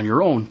on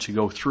your own to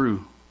go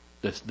through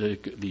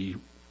the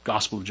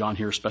Gospel of John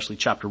here, especially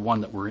chapter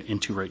 1 that we're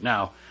into right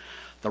now.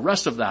 The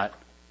rest of that,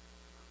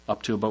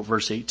 up to about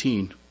verse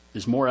 18,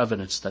 is more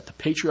evidence that the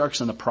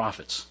patriarchs and the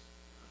prophets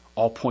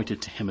all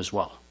pointed to him as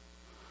well.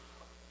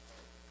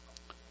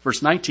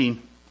 Verse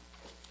 19,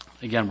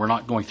 again, we're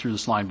not going through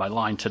this line by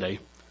line today.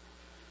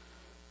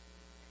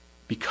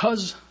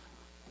 Because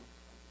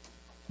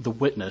the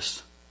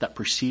witness that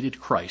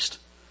preceded Christ,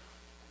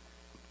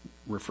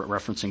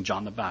 referencing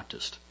John the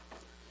Baptist,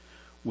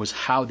 was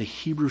how the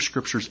Hebrew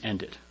scriptures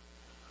ended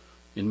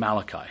in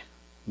Malachi.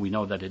 We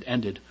know that it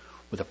ended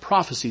with a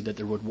prophecy that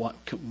there would one,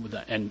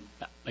 and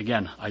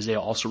again, Isaiah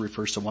also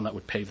refers to one that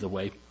would pave the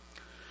way.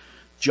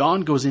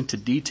 John goes into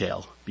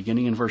detail,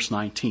 beginning in verse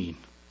 19,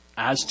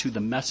 as to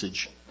the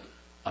message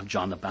of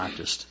John the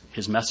Baptist,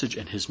 his message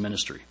and his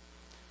ministry.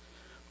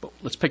 But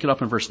let's pick it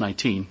up in verse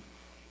 19.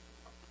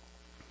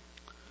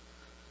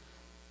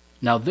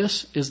 Now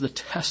this is the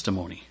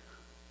testimony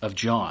of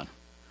John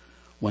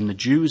when the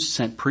Jews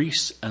sent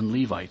priests and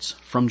Levites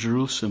from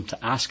Jerusalem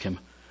to ask him,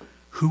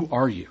 "Who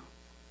are you?"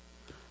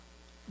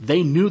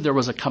 They knew there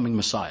was a coming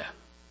Messiah.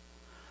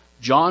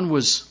 John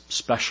was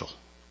special.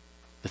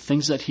 The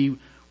things that he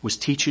was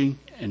teaching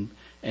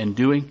and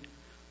doing,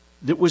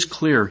 it was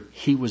clear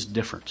he was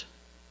different.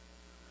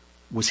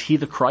 Was he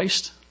the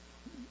Christ?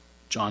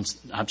 John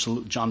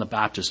the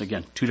Baptist,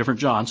 again, two different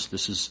Johns.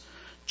 This is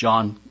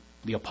John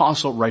the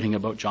Apostle writing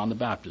about John the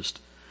Baptist.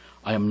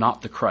 I am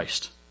not the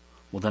Christ.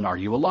 Well, then are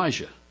you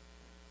Elijah?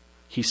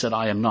 He said,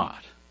 I am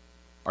not.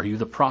 Are you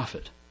the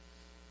prophet?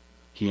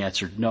 He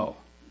answered, no.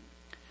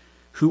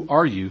 Who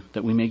are you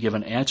that we may give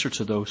an answer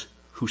to those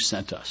who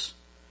sent us?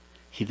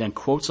 He then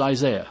quotes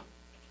Isaiah.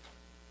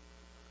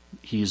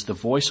 He is the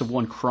voice of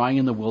one crying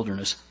in the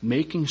wilderness,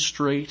 making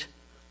straight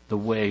the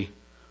way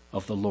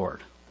of the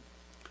Lord.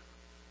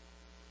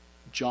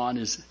 John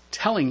is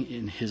telling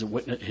in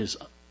his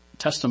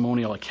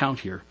testimonial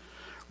account here,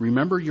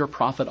 remember your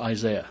prophet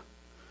Isaiah,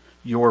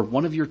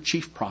 one of your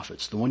chief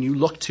prophets, the one you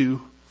look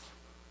to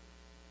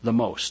the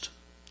most,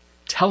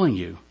 telling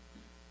you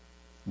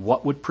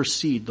what would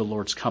precede the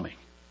Lord's coming.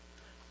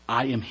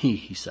 I am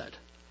he said.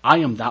 I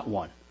am that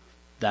one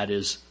that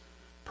is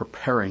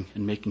preparing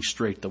and making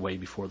straight the way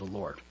before the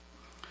Lord.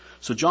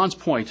 So John's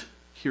point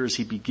here as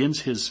he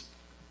begins his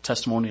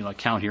testimonial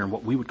account here in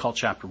what we would call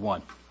chapter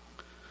 1.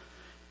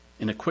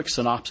 In a quick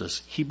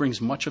synopsis, he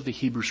brings much of the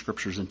Hebrew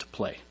scriptures into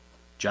play.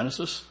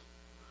 Genesis,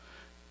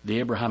 the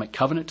Abrahamic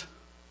covenant,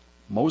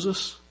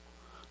 Moses,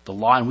 the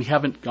law, and we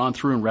haven't gone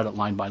through and read it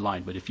line by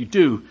line, but if you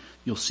do,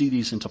 you'll see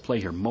these into play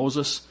here.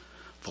 Moses,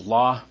 the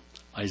law,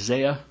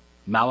 Isaiah,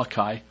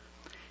 Malachi.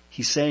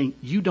 He's saying,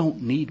 you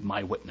don't need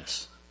my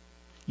witness.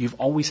 You've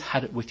always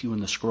had it with you in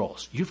the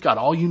scrolls. You've got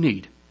all you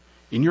need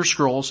in your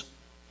scrolls,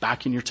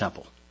 back in your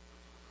temple.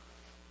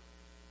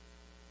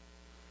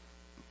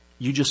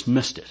 You just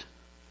missed it,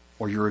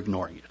 or you're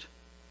ignoring it.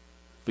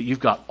 But you've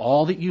got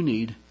all that you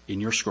need in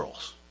your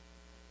scrolls.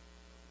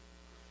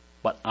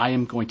 But I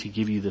am going to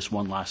give you this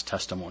one last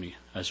testimony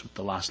as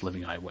the last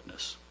living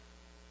eyewitness.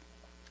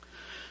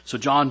 So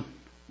John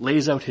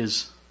lays out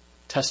his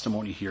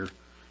testimony here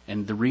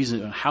and the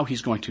reason how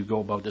he's going to go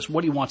about this,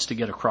 what he wants to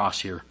get across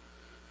here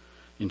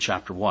in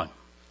chapter 1.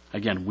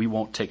 Again, we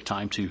won't take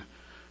time to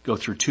go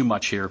through too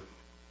much here.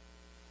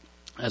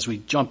 As we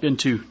jump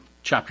into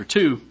chapter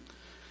 2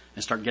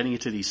 and start getting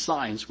into these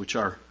signs, which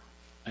are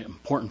an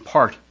important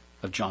part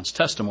of John's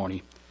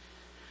testimony,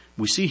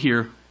 we see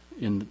here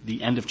in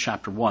the end of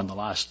chapter 1, the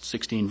last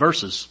 16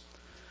 verses,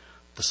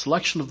 the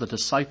selection of the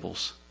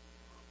disciples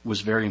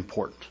was very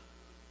important.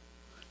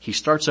 He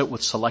starts out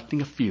with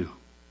selecting a few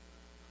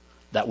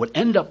that would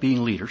end up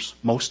being leaders,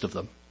 most of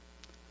them.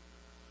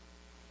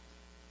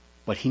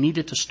 But he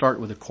needed to start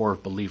with a core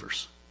of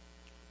believers,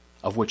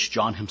 of which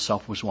John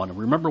himself was one. And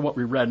remember what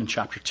we read in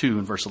chapter 2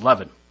 and verse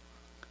 11.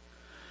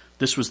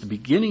 This was the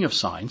beginning of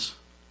signs,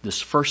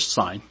 this first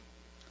sign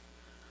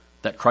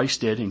that Christ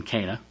did in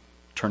Cana,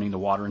 turning the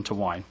water into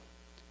wine,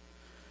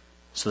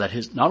 so that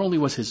his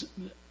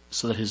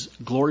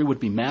glory would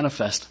be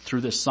manifest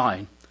through this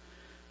sign,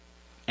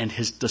 and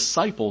his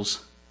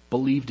disciples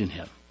believed in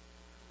him.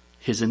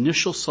 His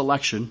initial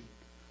selection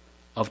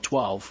of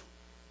 12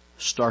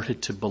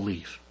 started to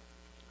believe.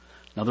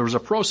 Now there was a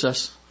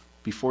process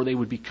before they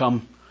would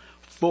become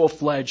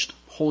full-fledged,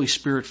 Holy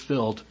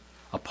Spirit-filled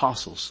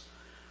apostles,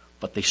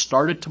 but they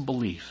started to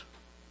believe.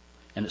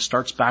 And it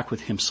starts back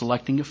with him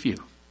selecting a few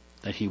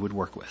that he would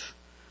work with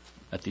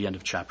at the end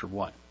of chapter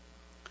 1.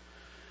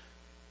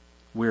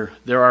 Where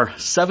there are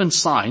 7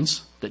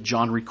 signs that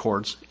John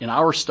records in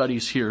our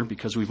studies here,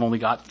 because we've only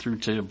got through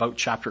to about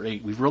chapter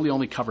 8. We've really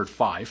only covered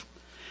 5.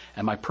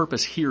 And my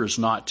purpose here is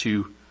not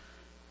to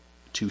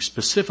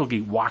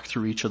specifically walk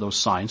through each of those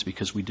signs,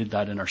 because we did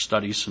that in our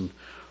studies. And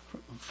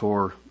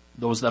for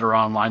those that are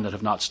online that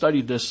have not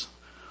studied this,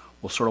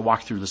 we'll sort of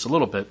walk through this a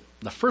little bit.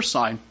 The first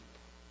sign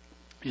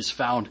is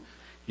found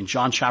in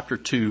John chapter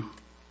 2,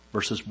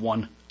 verses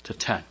 1 to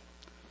 10,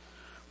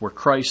 where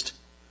Christ,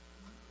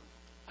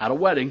 at a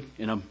wedding,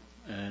 in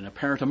an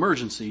apparent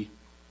emergency,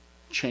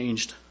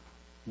 changed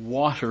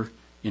water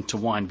into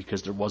wine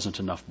because there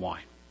wasn't enough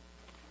wine.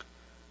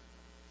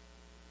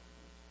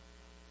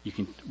 You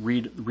can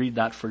read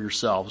that for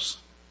yourselves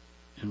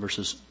in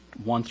verses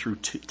 1 through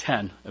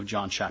 10 of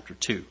John chapter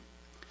 2.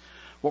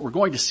 What we're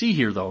going to see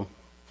here, though,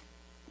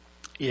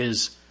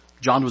 is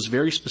John was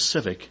very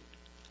specific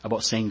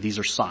about saying these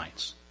are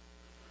signs.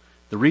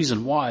 The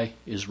reason why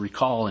is,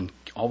 recall and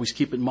always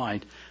keep in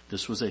mind,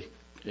 this was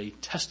a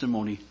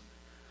testimony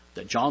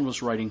that John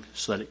was writing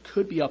so that it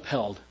could be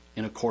upheld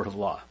in a court of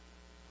law.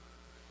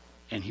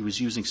 And he was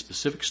using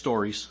specific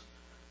stories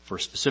for a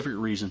specific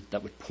reason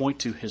that would point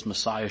to his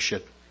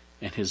messiahship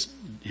and his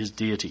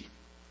deity.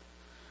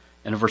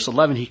 And in verse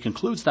 11, he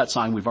concludes that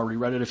sign. We've already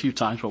read it a few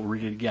times, but we'll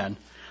read it again.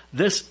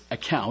 This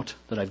account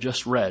that I've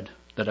just read,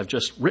 that I've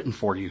just written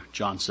for you,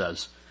 John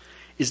says,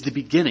 is the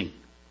beginning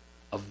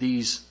of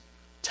these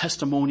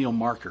testimonial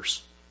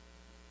markers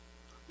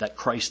that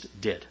Christ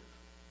did,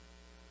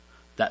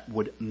 that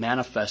would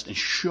manifest and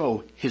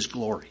show his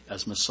glory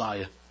as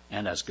Messiah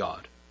and as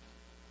God.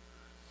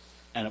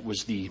 And it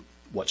was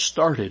what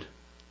started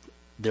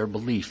their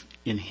belief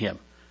in him,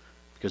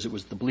 because it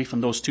was the belief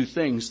in those two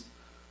things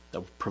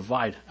that would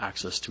provide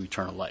access to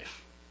eternal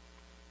life.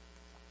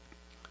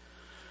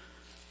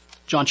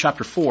 John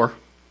chapter 4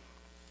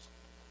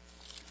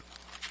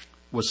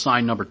 was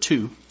sign number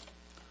 2.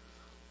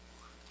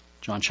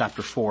 John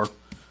chapter 4.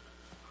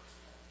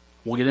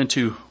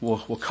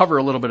 We'll cover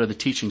a little bit of the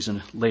teachings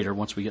later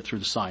once we get through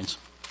the signs.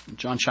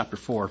 John chapter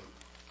 4,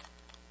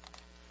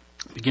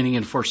 beginning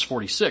in verse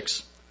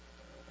 46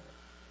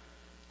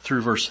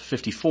 through verse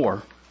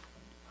 54,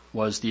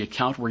 was the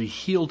account where he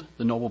healed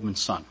the nobleman's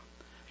son.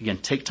 Again,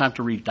 take time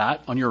to read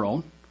that on your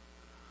own.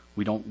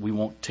 We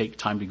won't take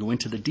time to go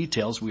into the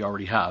details, we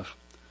already have.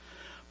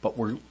 But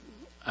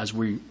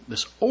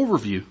this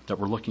overview that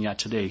we're looking at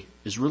today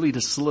is really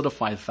to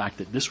solidify the fact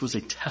that this was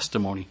a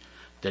testimony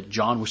that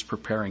John was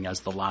preparing as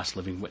the last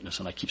living witness.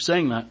 And I keep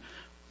saying that,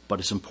 but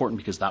it's important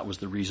because that was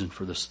the reason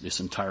for this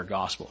entire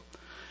gospel.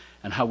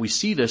 And how we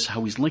see this,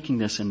 how he's linking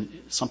this in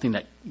something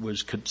that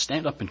could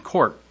stand up in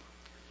court,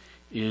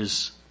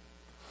 is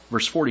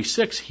verse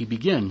 46, he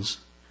begins,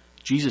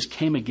 Jesus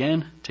came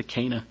again to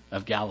Cana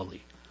of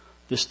Galilee.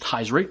 This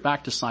ties right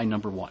back to sign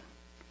number 1.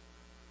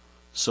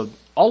 So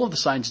all of the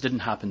signs didn't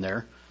happen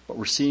there, but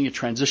we're seeing a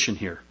transition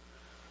here.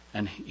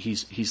 And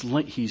he's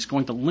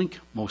going to link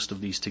most of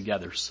these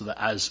together so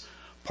that as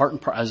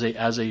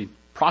a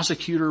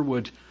prosecutor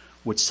would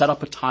set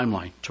up a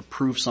timeline to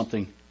prove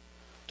something,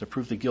 to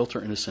prove the guilt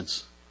or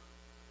innocence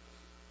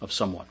of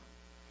someone.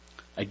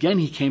 Again,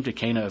 he came to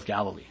Cana of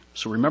Galilee.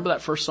 So remember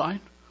that first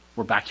sign?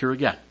 We're back here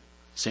again.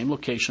 Same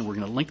location. We're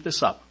going to link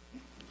this up.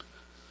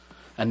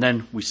 And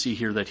then we see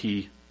here that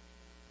he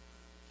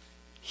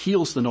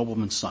heals the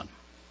nobleman's son.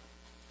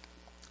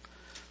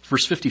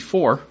 Verse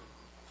 54,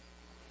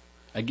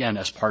 again,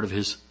 as part of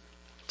his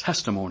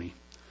testimony.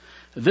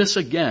 This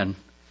again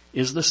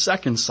is the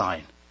second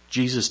sign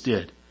Jesus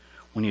did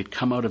when he had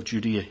come out of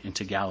Judea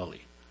into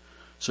Galilee.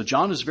 So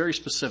John is very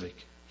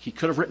specific. He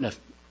could have written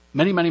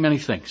many, many, many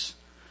things,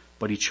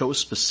 but he chose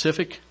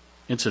specific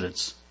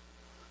incidents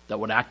that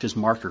would act as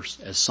markers,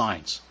 as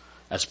signs,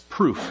 as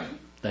proof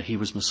that he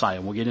was Messiah.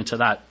 And we'll get into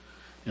that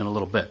in a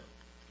little bit.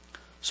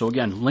 So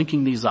again,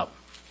 linking these up.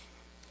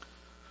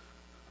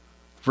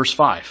 Verse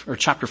 5, or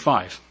chapter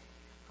 5.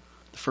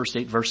 The first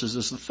 8 verses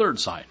is the third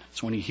sign.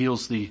 It's when he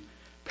heals the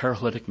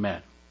paralytic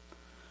man.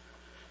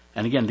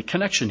 And again, the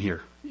connection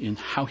here in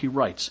how he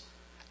writes.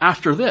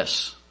 After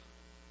this,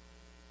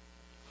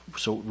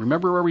 so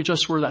remember where we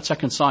just were, that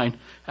second sign.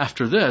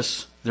 After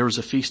this, there was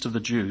a feast of the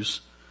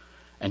Jews,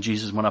 and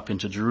Jesus went up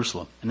into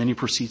Jerusalem. And then he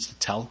proceeds to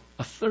tell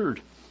a third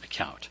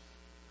account.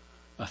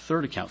 A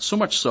third account. So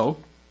much so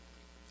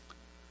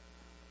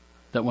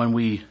that when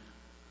we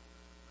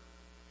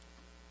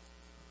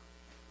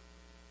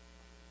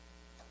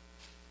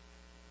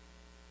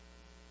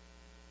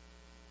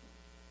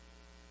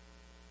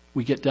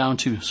get down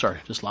to,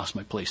 just lost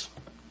my place.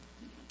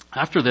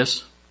 After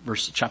this,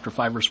 chapter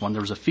 5, verse 1,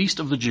 there was a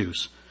feast of the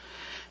Jews,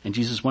 and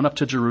Jesus went up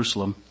to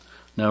Jerusalem.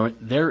 Now,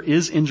 there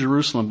is in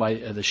Jerusalem by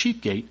the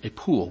sheep gate a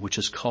pool, which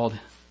is called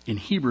in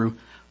Hebrew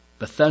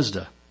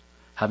Bethesda,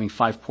 having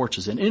 5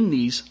 porches. And in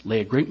these lay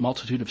a great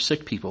multitude of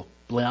sick people,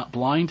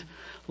 blind,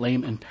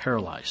 lame, and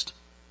paralyzed.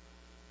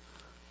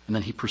 And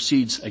then he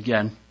proceeds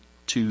again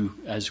to,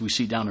 as we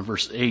see down in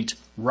verse 8,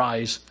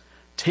 rise,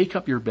 take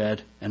up your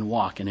bed and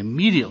walk. And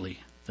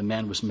immediately the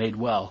man was made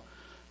well,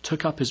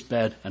 took up his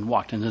bed and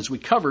walked. And as we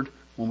covered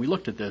when we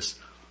looked at this,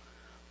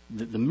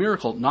 the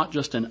miracle, not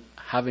just in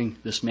having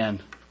this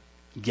man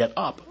get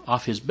up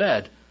off his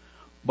bed,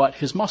 but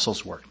his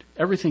muscles worked.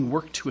 Everything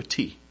worked to a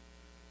T.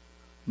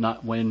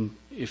 Not when,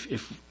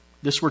 if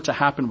this were to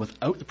happen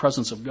without the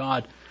presence of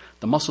God,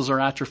 the muscles are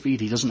atrophied.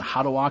 He doesn't know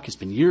how to walk. It's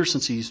been years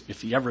since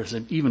if he ever has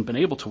even been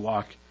able to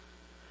walk.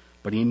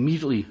 But he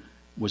immediately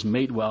was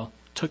made well,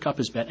 took up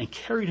his bed and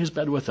carried his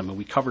bed with him. And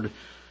we covered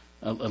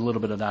a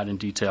little bit of that in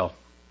detail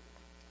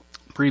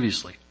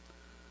previously.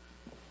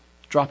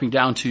 Dropping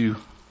down to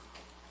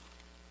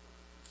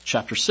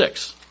chapter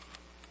 6,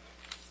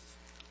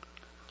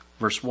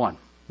 verse 1,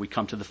 we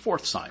come to the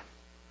fourth sign,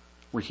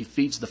 where he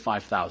feeds the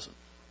 5,000.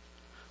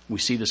 We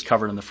see this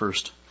covered in the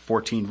first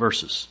 14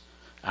 verses.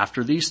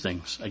 After these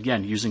things,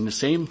 again, using the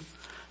same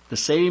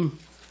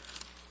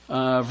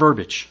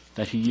verbiage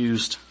that he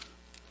used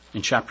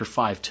in chapter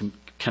 5 to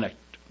connect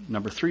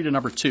number 3 to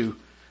number 2,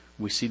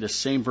 we see the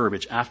same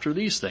verbiage. After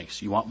these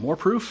things, you want more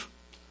proof?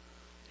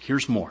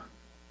 Here's more.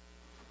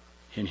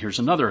 And here's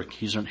another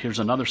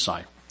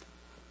sign.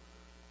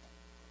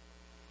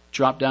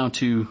 Drop down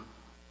to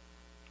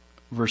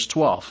verse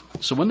 12.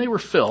 So when they were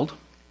filled,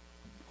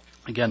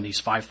 again, these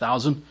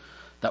 5,000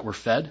 that were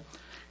fed,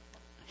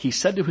 he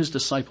said to his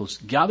disciples,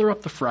 gather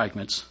up the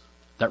fragments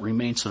that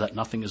remain so that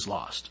nothing is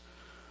lost.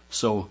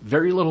 So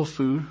very little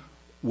food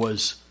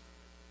was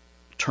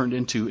turned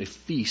into a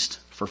feast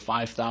for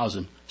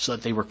 5,000 so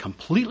that they were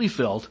completely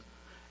filled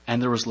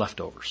and there was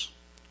leftovers.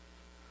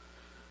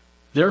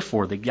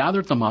 Therefore they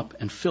gathered them up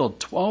and filled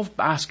 12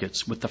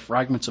 baskets with the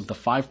fragments of the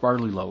 5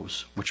 barley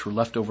loaves which were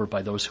left over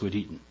by those who had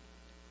eaten.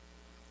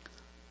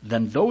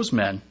 Then those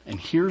men, and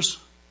here's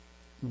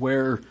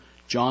where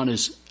John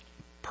is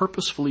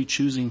purposefully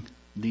choosing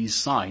these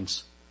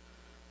signs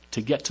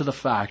to get to the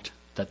fact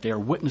that they are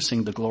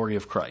witnessing the glory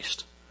of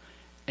Christ.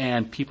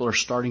 And people are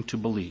starting to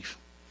believe.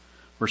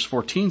 Verse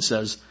 14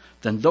 says,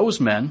 then those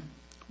men,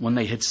 when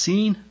they had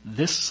seen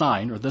this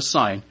sign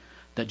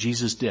that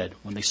Jesus did,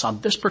 when they saw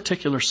this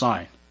particular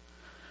sign,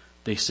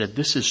 they said,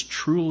 this is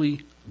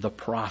truly the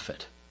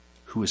prophet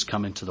who has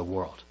come into the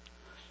world.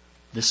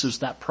 This is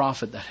that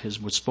prophet that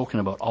was spoken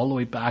about all the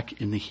way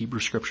back in the Hebrew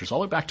scriptures, all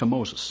the way back to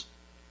Moses.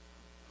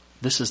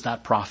 This is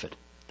that prophet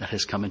that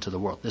has come into the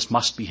world. This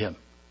must be him.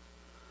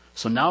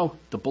 So now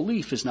the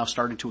belief is now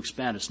starting to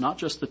expand. It's not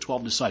just the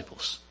 12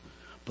 disciples,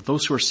 but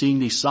those who are seeing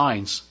these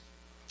signs,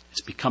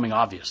 it's becoming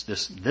obvious.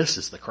 This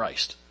is the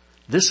Christ.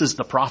 This is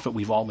the prophet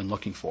we've all been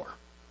looking for.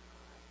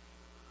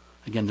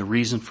 Again, the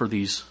reason for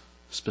these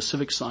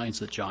specific signs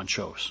that John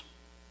chose.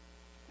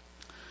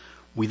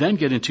 We then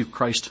get into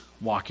Christ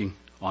walking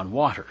on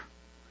water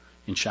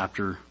in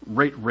chapter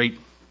right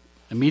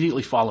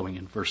immediately following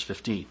in verse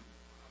 15.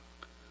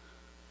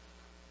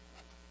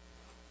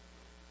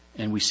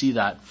 And we see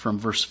that from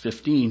verse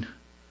 15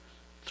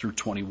 through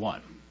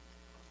 21.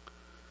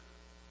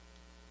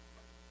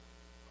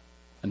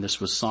 And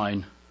this was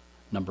sign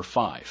number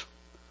 5.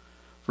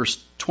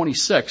 Verse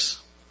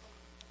 26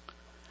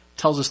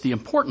 tells us the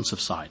importance of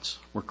signs,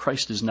 where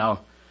Christ is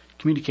now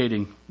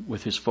communicating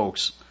with his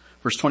folks.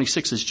 Verse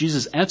 26 says,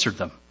 Jesus answered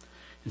them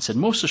and said,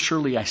 most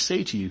assuredly I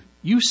say to you,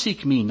 you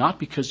seek me not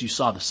because you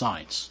saw the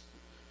signs.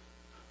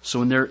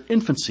 So in their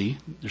infancy,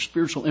 their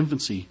spiritual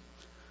infancy,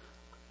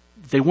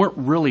 they weren't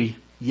really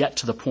yet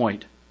to the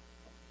point,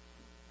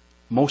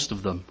 most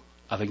of them,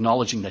 of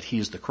acknowledging that he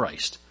is the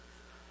Christ.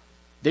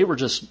 They were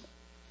just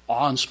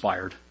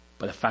awe-inspired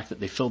by the fact that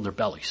they filled their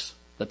bellies,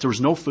 that there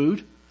was no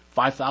food,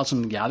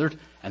 5,000 gathered,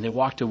 and they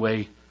walked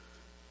away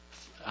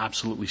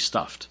absolutely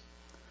stuffed.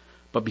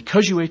 But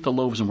because you ate the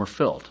loaves and were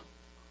filled,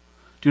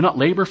 do not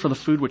labor for the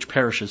food which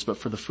perishes, but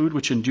for the food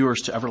which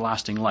endures to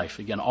everlasting life.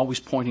 Again, always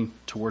pointing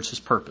towards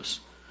his purpose,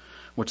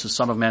 which the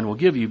Son of Man will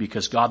give you,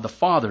 because God the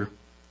Father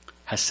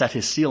has set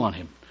his seal on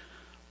him.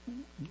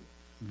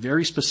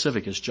 Very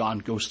specific, as John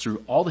goes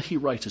through all that he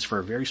writes is for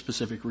a very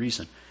specific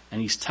reason. And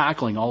he's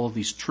tackling all of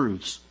these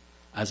truths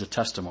as a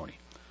testimony.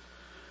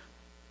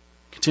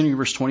 Continuing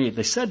verse 28,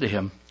 they said to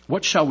him,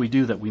 what shall we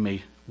do that we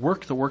may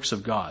work the works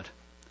of God?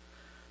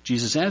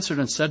 Jesus answered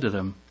and said to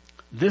them,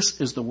 this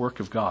is the work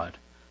of God,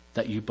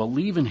 that you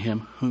believe in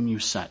him whom you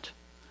sent.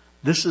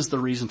 This is the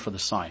reason for the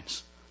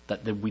signs,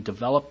 that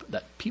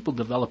people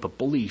develop a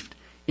belief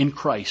in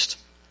Christ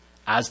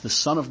as the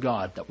Son of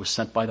God that was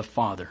sent by the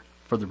Father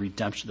for the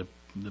redemption,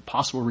 the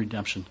possible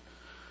redemption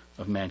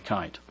of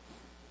mankind.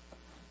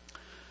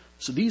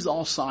 So these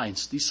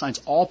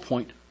signs all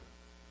point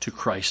to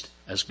Christ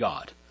as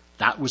God.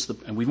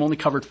 And we've only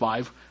covered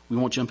 5. We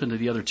won't jump into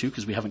the other 2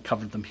 because we haven't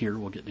covered them here.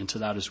 We'll get into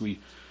that as we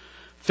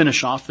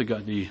finish off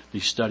the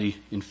study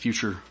in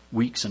future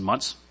weeks and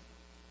months.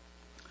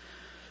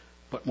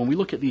 But when we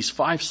look at these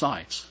 5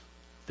 signs,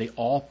 they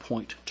all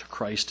point to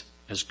Christ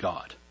as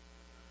God.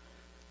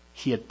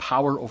 He had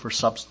power over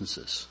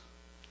substances.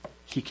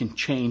 He can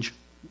change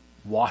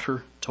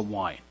water to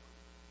wine.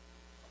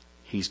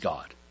 He's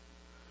God.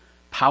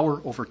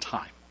 Power over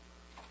time.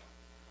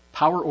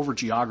 Power over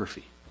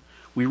geography.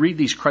 We read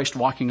these Christ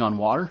walking on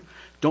water.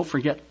 Don't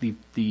forget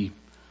the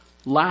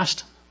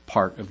last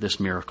part of this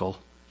miracle,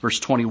 verse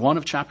 21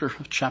 of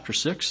chapter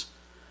 6.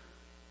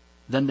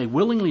 Then they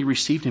willingly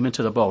received him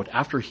into the boat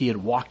after he had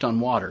walked on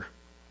water.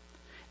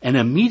 And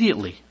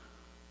immediately,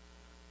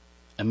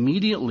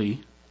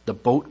 the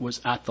boat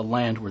was at the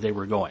land where they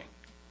were going.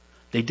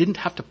 They didn't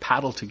have to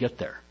paddle to get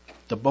there.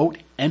 The boat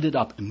ended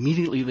up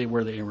immediately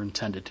where they were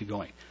intended to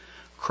going.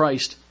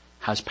 Christ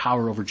has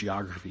power over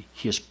geography.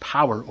 He has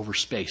power over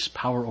space,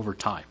 power over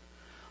time.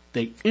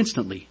 They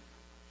instantly,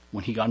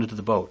 when he got into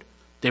the boat,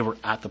 They were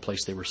at the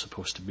place they were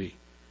supposed to be.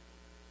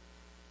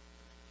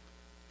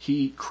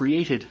 He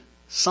created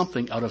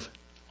something out of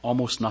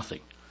almost nothing.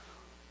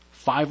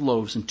 5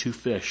 loaves and 2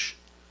 fish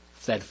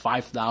fed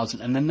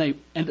 5,000, and then they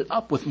ended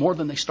up with more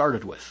than they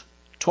started with.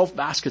 12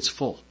 baskets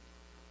full.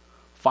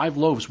 5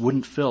 loaves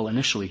wouldn't fill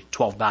initially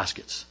 12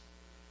 baskets.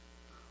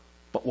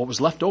 But what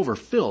was left over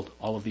filled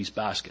all of these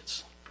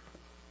baskets.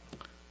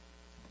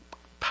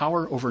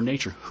 Power over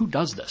nature. Who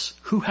does this?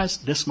 Who has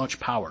this much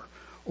power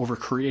over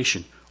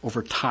creation,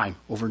 over time,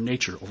 over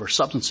nature, over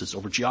substances,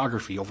 over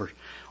geography, over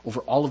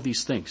all of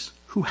these things?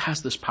 Who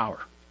has this power?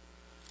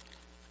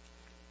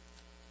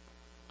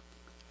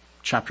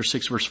 Chapter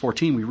 6, verse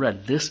 14, we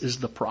read, this is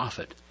the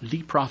prophet,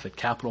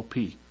 capital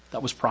P,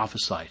 that was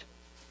prophesied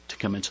to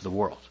come into the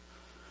world.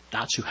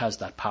 That's who has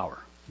that power.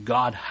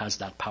 God has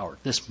that power.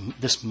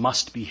 This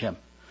must be him.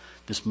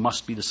 This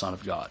must be the Son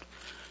of God.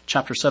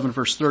 Chapter 7,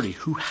 verse 30,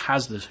 who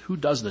has this? Who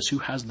does this? Who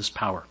has this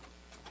power?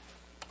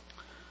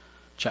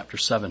 Chapter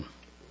 7.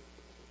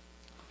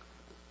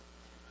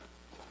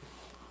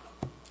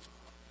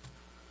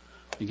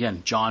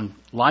 Again, John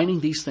lining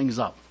these things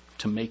up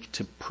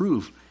to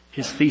prove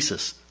his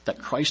thesis that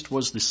Christ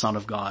was the Son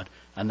of God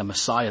and the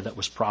Messiah that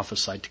was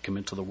prophesied to come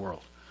into the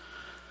world.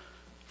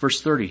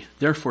 Verse 30,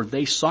 therefore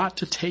they sought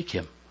to take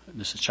him.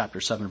 This is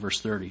chapter 7,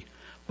 verse 30.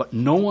 But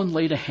no one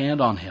laid a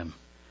hand on him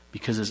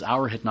because his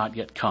hour had not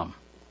yet come.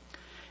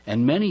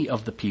 And many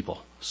of the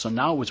people, so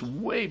now it's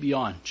way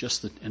beyond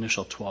just the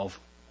initial 12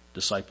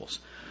 disciples.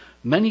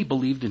 Many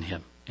believed in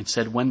him and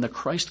said, when the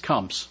Christ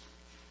comes,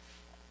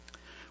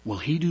 will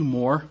he do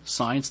more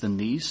signs than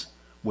these,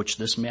 which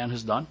this man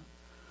has done?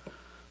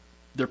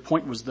 Their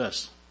point was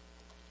this.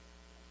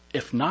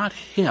 If not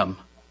him,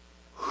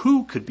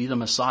 who could be the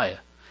Messiah?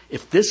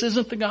 If this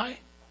isn't the guy,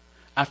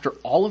 after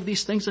all of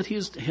these things that he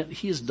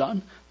has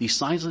done, these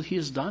signs that he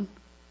has done,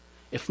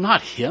 if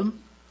not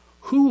him,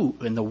 who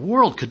in the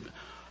world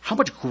how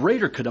much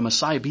greater could a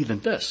Messiah be than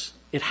this?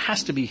 It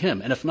has to be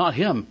him. And if not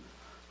him,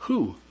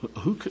 who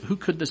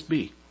could this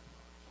be?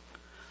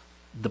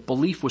 The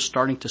belief was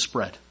starting to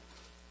spread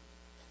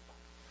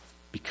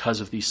because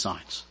of these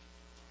signs.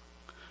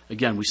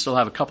 Again, we still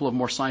have a couple of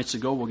more signs to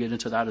go. We'll get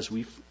into that as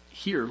we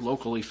here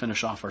locally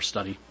finish off our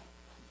study.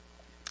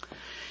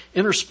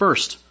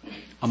 Interspersed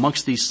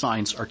amongst these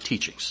signs are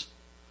teachings,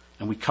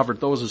 and we covered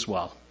those as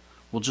well.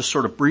 We'll just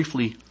sort of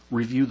briefly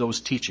review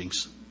those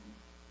teachings.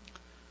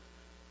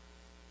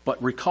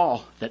 But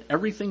recall that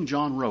everything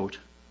John wrote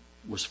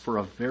was for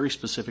a very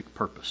specific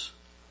purpose,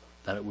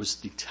 that it was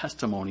the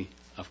testimony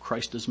of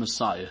Christ as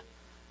Messiah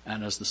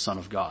and as the Son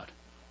of God.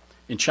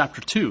 In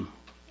chapter 2,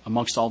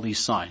 amongst all these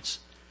signs,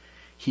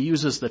 he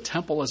uses the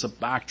temple as a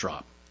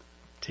backdrop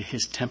to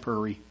his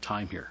temporary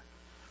time here.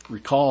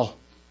 Recall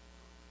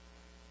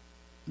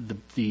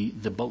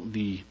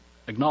the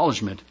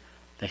acknowledgement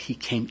that he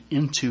came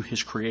into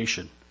his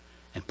creation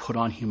and put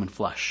on human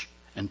flesh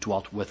and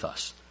dwelt with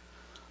us.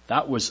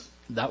 That was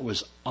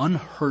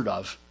unheard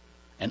of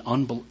and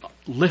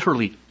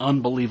literally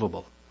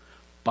unbelievable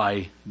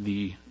by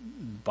the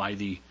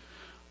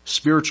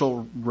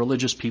spiritual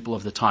religious people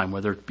of the time,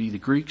 whether it be the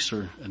Greeks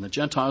and the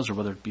Gentiles or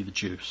whether it be the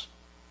Jews.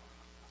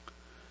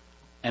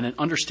 And in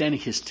understanding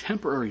his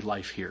temporary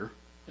life here,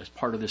 as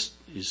part of this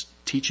is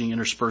teaching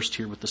interspersed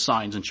here with the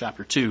signs in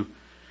chapter 2,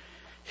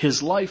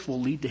 his life will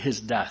lead to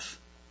his death,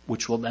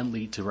 which will then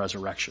lead to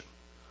resurrection.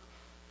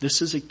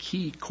 This is a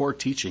key core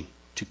teaching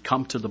to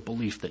come to the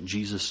belief that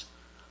Jesus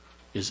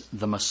is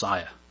the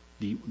Messiah,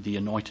 the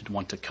anointed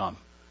one to come,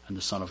 and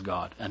the Son of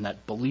God. And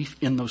that belief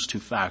in those two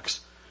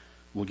facts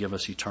will give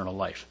us eternal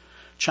life.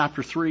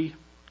 Chapter 3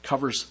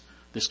 covers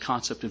this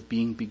concept of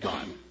being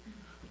begotten.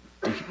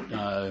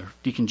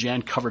 Deacon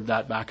Jan covered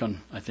that back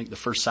on, I think, the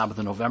first Sabbath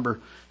of November.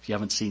 If you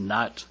haven't seen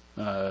that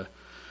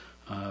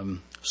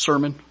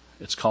sermon,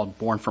 it's called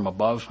Born from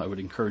Above. I would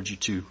encourage you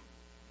to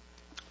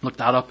look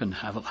that up and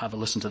have a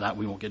listen to that.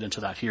 We won't get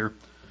into that here.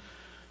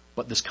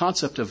 But this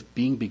concept of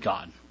being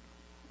begotten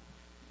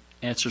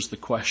answers the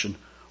question,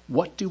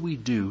 what do we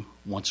do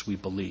once we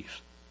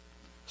believe?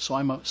 So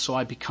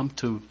I become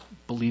to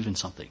believe in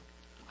something.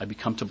 I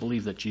become to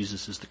believe that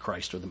Jesus is the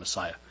Christ or the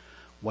Messiah.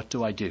 What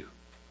do I do?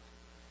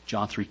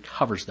 John 3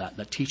 covers that.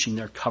 That teaching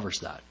there covers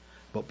that,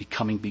 about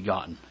becoming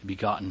begotten, a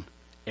begotten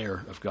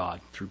heir of God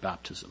through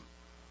baptism.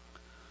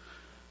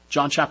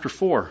 John chapter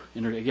 4,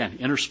 again,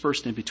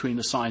 interspersed in between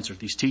the signs are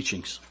these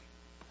teachings,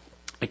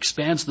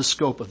 expands the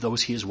scope of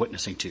those he is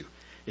witnessing to.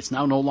 It's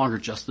now no longer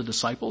just the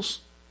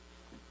disciples,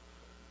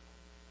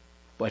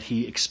 but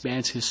he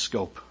expands his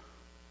scope.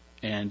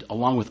 And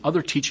along with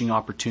other teaching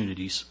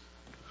opportunities,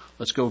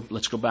 let's go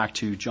back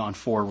to John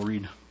 4. We'll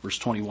read verse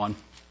 21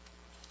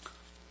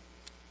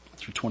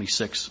 through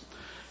 26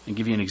 and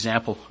give you an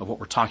example of what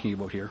we're talking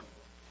about here.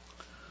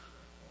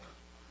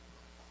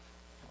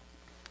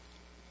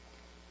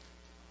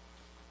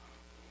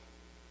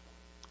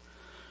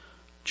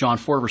 John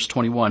 4 verse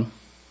 21.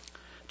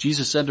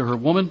 Jesus said to her,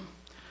 "Woman,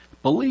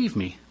 believe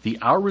me, the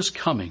hour is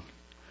coming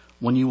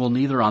when you will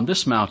neither on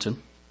this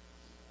mountain,"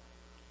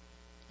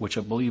 which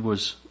I believe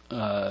was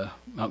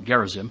Mount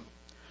Gerizim,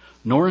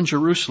 "nor in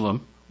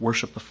Jerusalem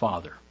worship the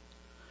Father.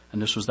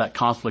 And this was that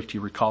conflict,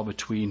 you recall,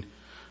 between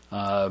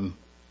the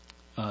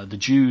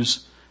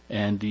Jews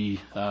and the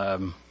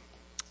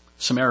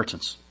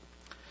Samaritans.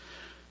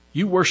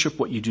 You worship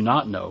what you do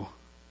not know.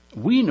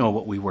 We know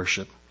what we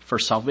worship, for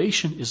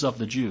salvation is of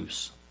the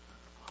Jews.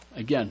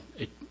 Again,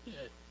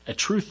 a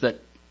truth that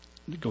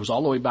goes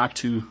all the way back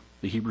to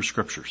the Hebrew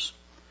Scriptures.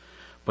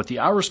 But the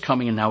hour is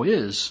coming, and now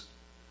is,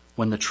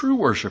 when the true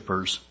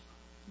worshipers,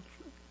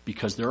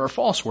 because there are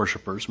false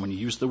worshipers, when you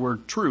use the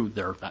word true,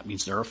 that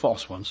means there are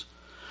false ones,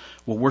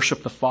 will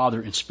worship the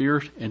Father in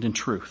spirit and in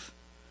truth.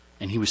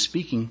 And he was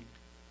speaking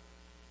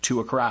to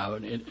a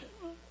crowd. It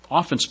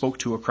often spoke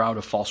to a crowd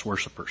of false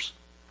worshipers.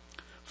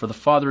 For the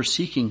Father is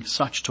seeking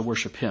such to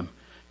worship him.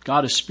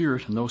 God is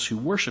spirit, and those who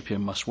worship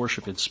him must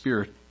worship in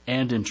spirit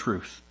and in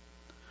truth.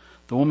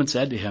 The woman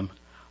said to him,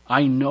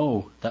 I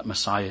know that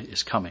Messiah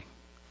is coming.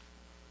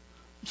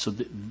 So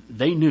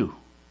they knew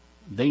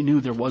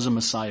there was a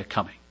Messiah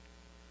coming.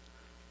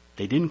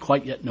 They didn't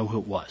quite yet know who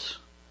it was.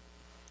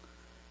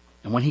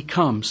 And when he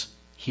comes,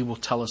 he will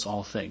tell us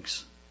all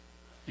things.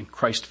 And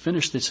Christ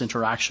finished this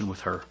interaction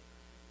with her,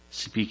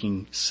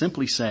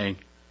 simply saying,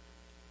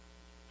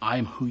 I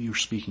am who you're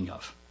speaking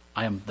of.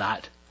 I am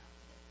that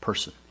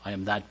person. I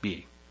am that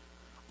being.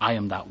 I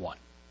am that one.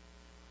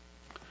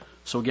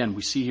 So again,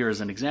 we see here as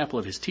an example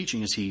of his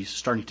teaching as he's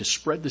starting to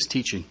spread this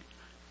teaching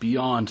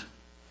beyond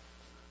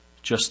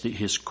just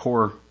his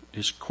core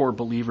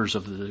believers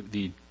of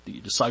the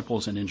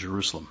disciples and in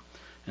Jerusalem,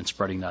 and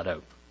spreading that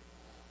out.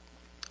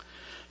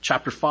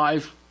 Chapter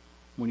 5,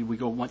 when we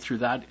went through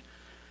that,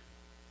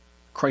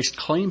 Christ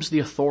claims the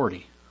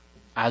authority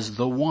as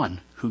the one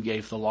who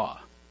gave the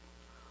law.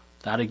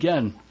 That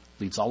again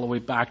leads all the way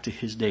back to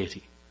his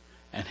deity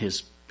and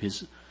his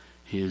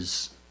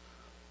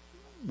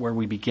where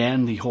we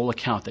began the whole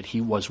account that he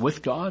was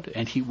with God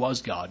and he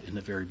was God in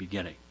the very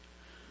beginning.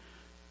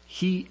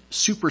 He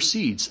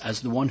supersedes,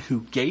 as the one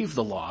who gave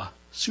the law,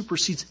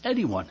 supersedes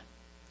anyone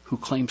who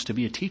claims to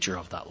be a teacher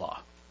of that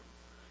law.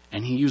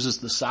 And he uses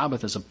the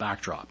Sabbath as a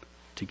backdrop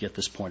to get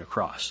this point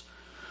across.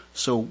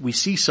 So we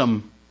see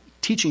some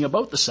teaching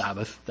about the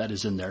Sabbath that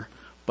is in there,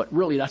 but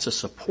really that's a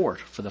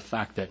support for the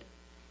fact that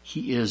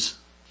he is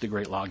the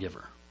great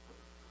lawgiver.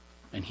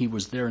 And he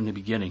was there in the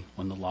beginning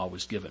when the law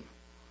was given.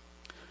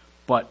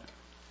 But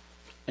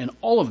in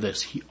all of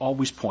this, he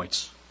always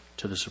points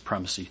to the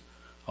supremacy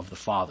of the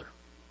Father.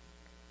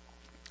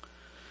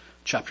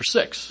 Chapter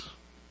 6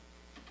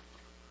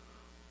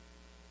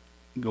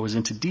 goes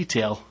into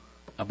detail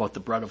about the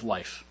bread of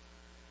life,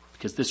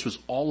 because this was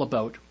all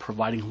about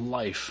providing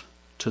life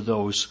to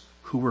those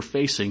who were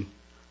facing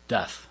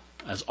death,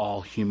 as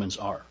all humans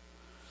are.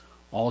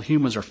 All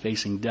humans are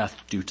facing death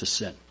due to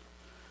sin.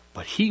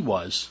 But he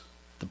was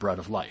the bread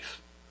of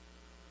life.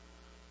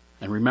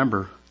 And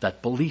remember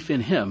that belief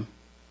in him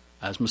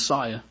as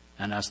Messiah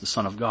and as the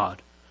Son of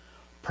God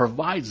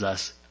provides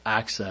us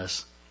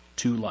access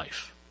to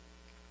life.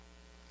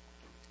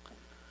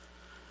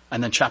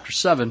 And then chapter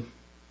 7,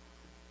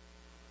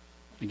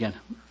 again,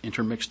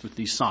 intermixed with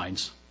these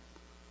signs,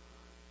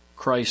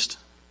 Christ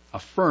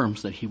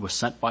affirms that he was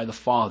sent by the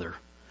Father,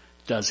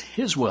 does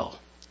his will,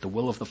 the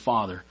will of the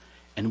Father,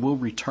 and will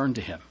return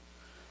to him.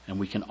 And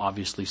we can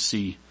obviously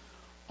see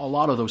a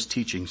lot of those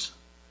teachings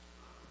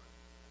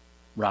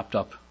wrapped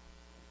up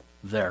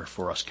there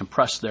for us,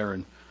 compressed there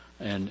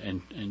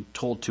and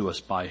told to us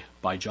by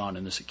John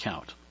in this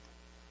account.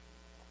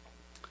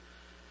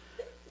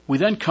 We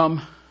then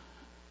come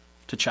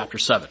to chapter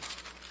 7.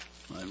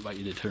 I invite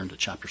you to turn to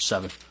chapter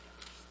 7.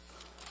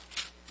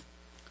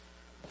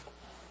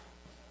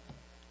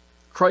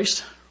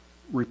 Christ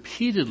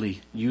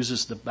repeatedly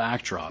uses the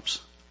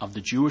backdrops of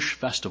the Jewish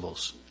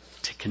festivals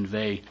to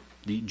convey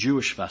the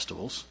Jewish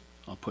festivals.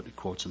 I'll put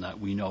quotes in that.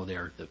 We know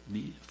they're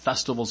the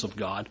festivals of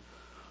God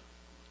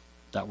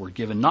that were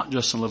given not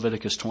just in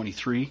Leviticus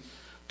 23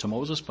 to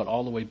Moses, but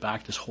all the way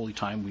back this holy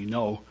time we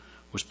know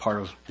was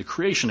part of the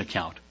creation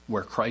account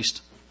where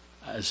Christ,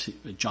 as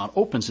John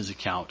opens his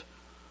account,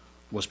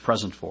 was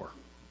present for.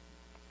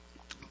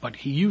 But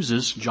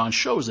John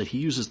shows that he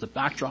uses the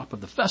backdrop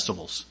of the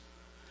festivals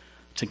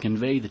to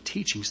convey the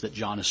teachings that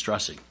John is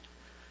stressing.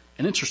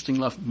 And interesting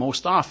enough,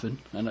 most often,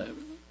 and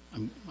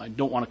I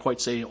don't want to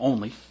quite say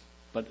only,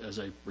 but as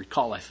I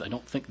recall, I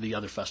don't think the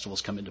other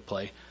festivals come into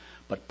play,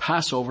 but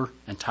Passover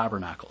and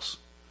Tabernacles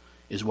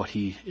is what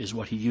he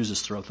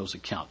uses throughout those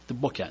accounts, the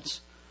bookends,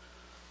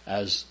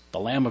 as the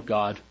Lamb of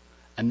God,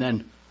 and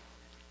then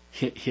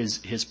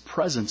his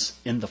presence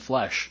in the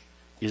flesh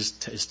is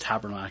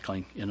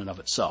tabernacling in and of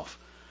itself.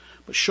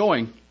 But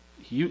showing,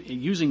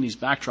 using these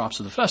backdrops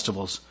of the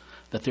festivals,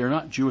 that they're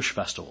not Jewish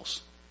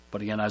festivals.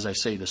 But again, as I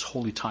say, this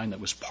holy time that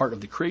was part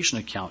of the creation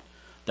account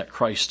that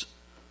Christ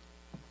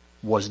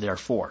was there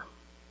for.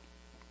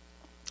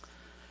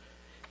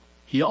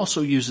 He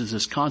also uses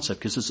this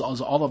concept because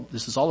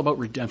this is all about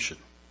redemption.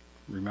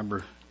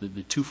 Remember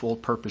the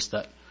twofold purpose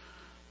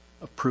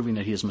of proving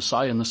that he is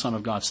Messiah and the Son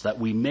of God, so that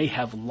we may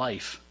have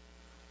life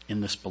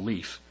in this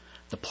belief.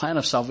 The plan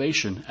of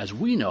salvation, as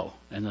we know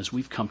and as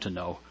we've come to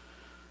know,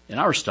 in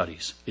our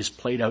studies is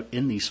played out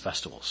in these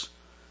festivals.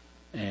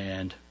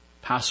 And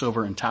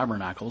Passover and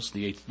Tabernacles,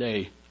 the 8th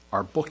day,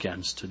 are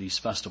bookends to these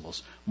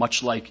festivals,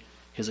 much like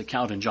his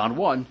account in John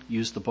 1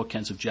 used the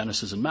bookends of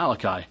Genesis and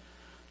Malachi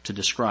to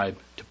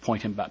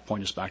point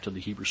us back to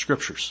the Hebrew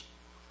Scriptures.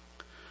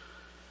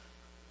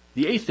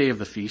 The 8th day of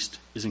the feast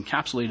is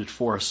encapsulated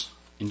for us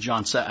in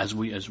John, as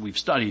we've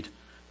studied,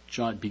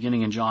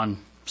 beginning in John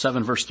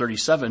 7 verse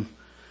 37,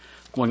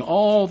 going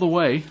all the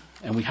way,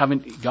 and we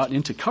haven't gotten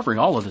into covering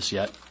all of this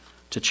yet,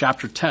 to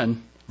chapter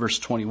 10 verse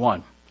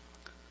 21.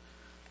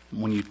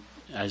 When you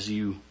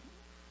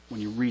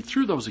read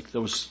through those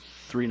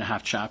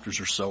 3.5 chapters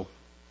or so,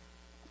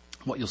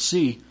 what you'll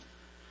see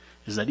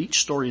is that each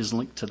story is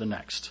linked to the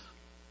next.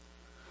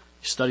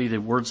 You study the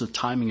words of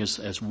timing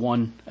as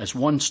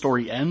one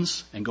story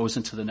ends and goes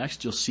into the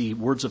next, you'll see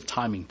words of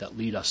timing that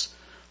lead us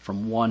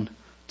from one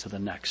to the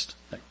next.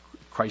 That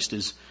Christ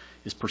is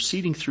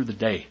proceeding through the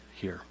day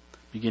here,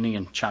 beginning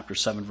in chapter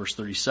 7 verse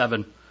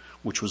 37,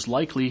 which was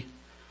likely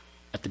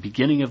at the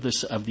beginning of the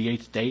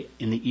 8th day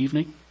in the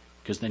evening,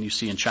 because then you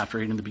see in chapter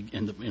 8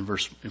 in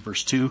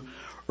verse 2,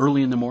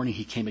 early in the morning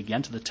he came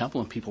again to the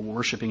temple and people were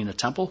worshiping in the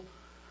temple.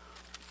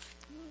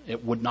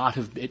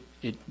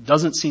 It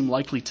doesn't seem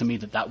likely to me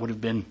that would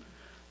have been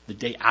the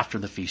day after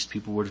the feast.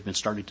 People would have been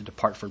starting to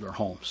depart for their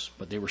homes,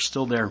 but they were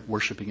still there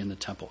worshiping in the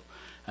temple.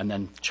 And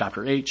then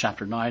chapter 8,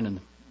 chapter 9,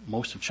 and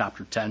most of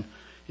chapter 10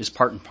 is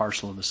part and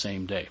parcel of the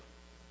same day.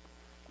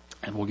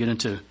 And we'll get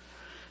into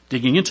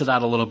digging into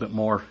that a little bit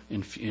more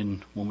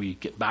in when we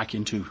get back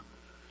into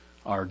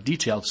our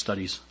detailed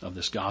studies of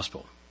this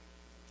gospel.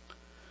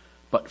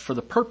 But for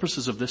the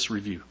purposes of this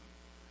review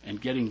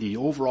and getting the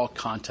overall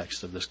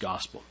context of this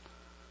gospel,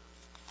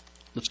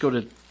 let's go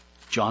to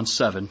John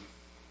 7,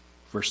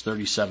 verse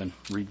 37.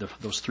 Read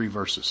those 3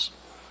 verses.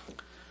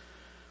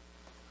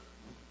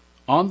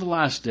 On the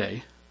last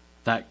day,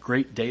 that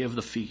great day of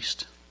the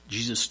feast,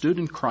 Jesus stood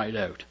and cried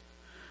out,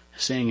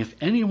 saying, "If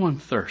anyone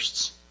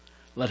thirsts,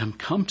 let him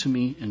come to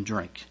me and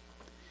drink.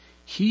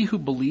 He who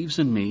believes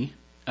in me,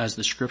 as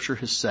the scripture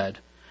has said,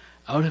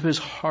 out of his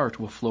heart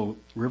will flow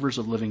rivers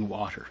of living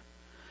water."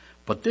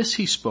 But this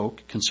he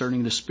spoke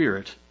concerning the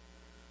Spirit,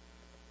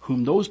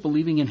 whom those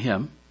believing in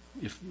him,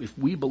 if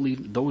we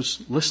believe,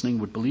 those listening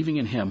would believing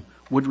in him,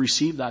 would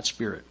receive that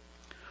Spirit.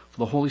 For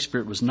the Holy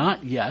Spirit was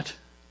not yet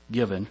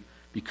given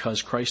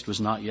because Christ was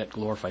not yet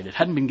glorified. It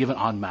hadn't been given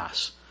en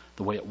masse,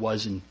 the way it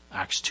was in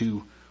Acts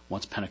 2,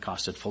 once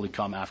Pentecost had fully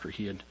come after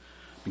he had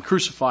been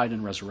crucified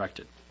and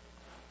resurrected.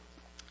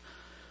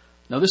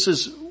 Now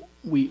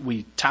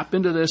we tap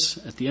into this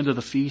at the end of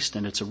the feast,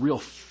 and it's a real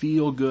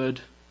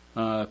feel-good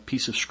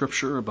piece of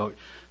scripture about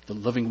the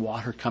living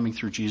water coming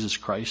through Jesus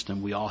Christ,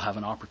 and we all have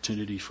an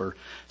opportunity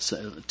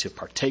to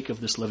partake of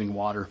this living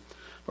water.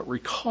 But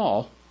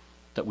recall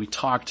that we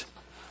talked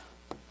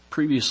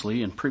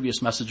previously in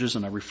previous messages,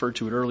 and I referred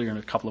to it earlier in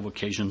a couple of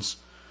occasions,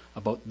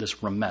 about this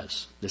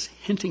remez, this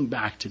hinting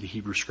back to the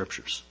Hebrew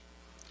Scriptures.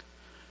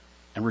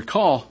 And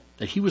recall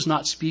that he was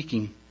not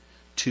speaking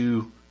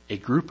to a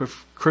group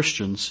of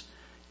Christians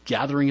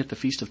gathering at the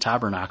Feast of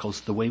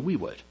Tabernacles the way we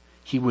would.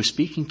 He was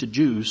speaking to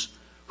Jews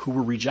who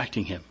were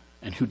rejecting him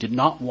and who did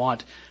not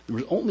want, there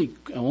was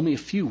only a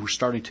few were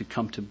starting to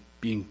come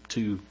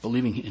to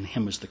believing in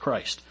him as the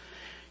Christ.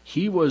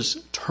 He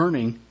was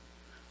turning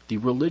the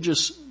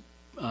religious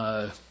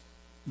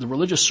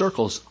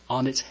circles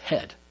on its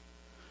head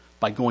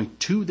by going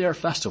to their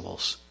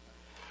festivals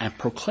and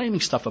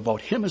proclaiming stuff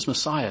about him as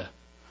Messiah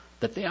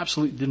that they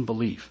absolutely didn't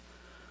believe.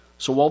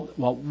 So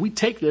while we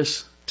take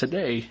this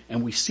today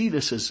and we see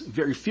this as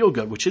very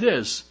feel-good, which it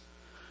is,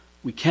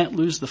 we can't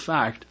lose the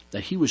fact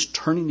that he was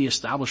turning the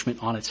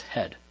establishment on its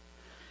head.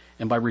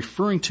 And by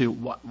referring to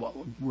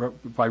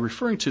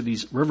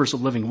these rivers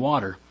of living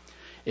water,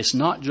 it's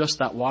not just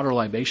that water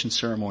libation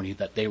ceremony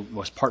that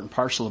was part and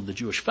parcel of the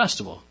Jewish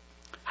festival,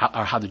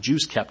 how the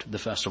Jews kept the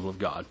festival of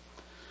God.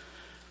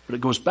 But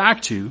it goes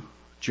back to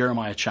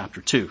Jeremiah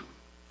chapter 2.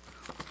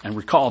 And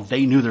recall,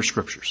 they knew their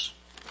scriptures.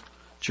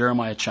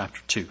 Jeremiah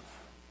chapter 2.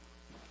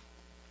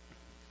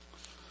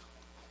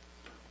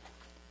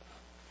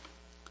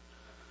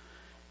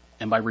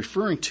 And by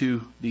referring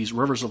to these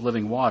rivers of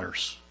living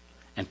waters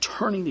and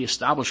turning the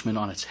establishment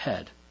on its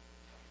head,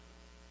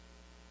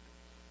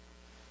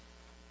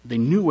 they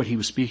knew what he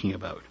was speaking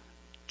about.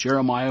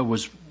 Jeremiah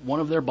was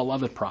one of their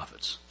beloved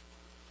prophets.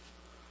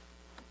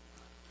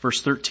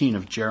 Verse 13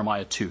 of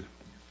Jeremiah 2.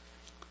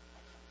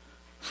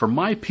 For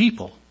my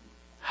people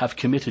have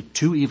committed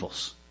 2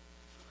 evils.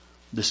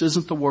 This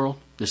isn't the world.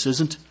 This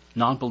isn't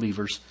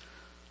non-believers.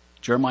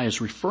 Jeremiah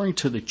is referring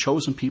to the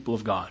chosen people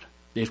of God.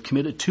 They have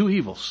committed 2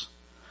 evils.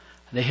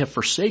 They have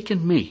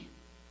forsaken me,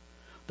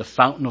 the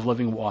fountain of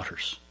living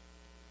waters,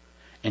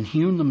 and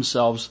hewn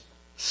themselves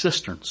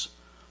cisterns,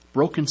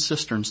 broken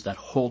cisterns that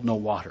hold no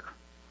water.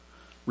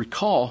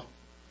 Recall,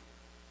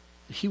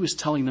 he was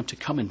telling them to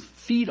come and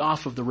feed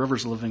off of the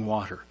rivers of living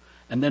water.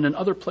 And then in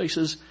other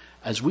places,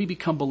 as we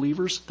become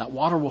believers, that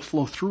water will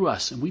flow through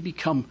us, and we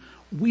become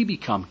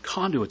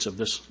conduits of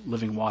this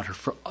living water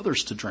for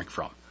others to drink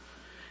from.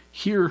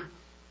 Here,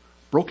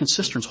 Broken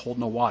cisterns hold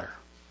no water.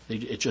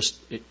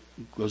 It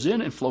goes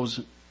in and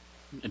flows,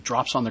 it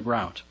drops on the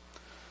ground.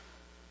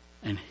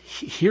 And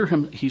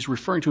he's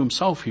referring to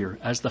himself here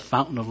as the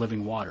fountain of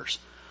living waters.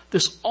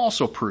 This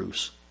also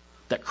proves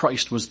that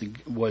Christ was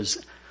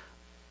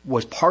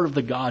part of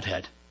the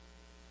Godhead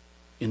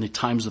in the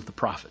times of the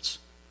prophets.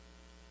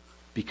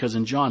 Because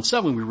in John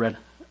 7 we read,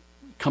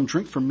 "Come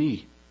drink from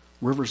me,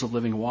 rivers of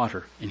living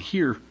water." And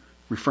here,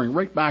 referring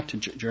right back to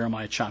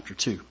Jeremiah chapter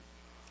 2.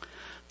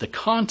 The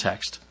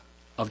context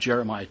of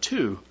Jeremiah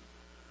 2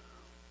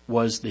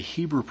 was the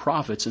Hebrew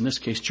prophets, in this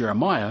case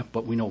Jeremiah,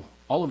 but we know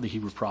all of the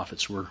Hebrew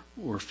prophets were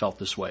felt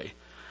this way.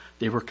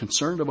 They were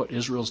concerned about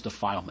Israel's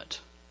defilement,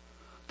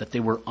 that they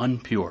were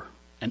unpure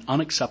and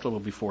unacceptable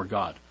before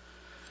God.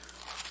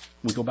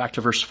 We go back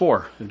to verse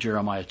 4 of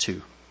Jeremiah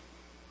 2.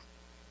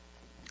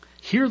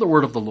 "Hear the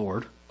word of the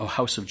Lord, O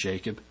house of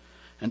Jacob,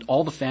 and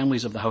all the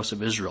families of the house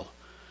of Israel."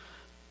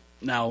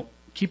 Now,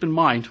 keep in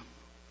mind,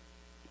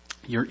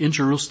 you're in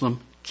Jerusalem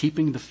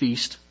keeping the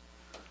feast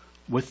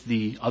with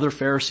the other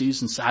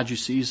Pharisees and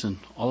Sadducees and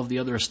all of the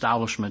other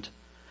establishment,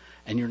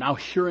 and you're now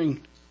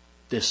hearing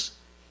this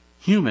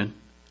human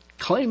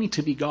claiming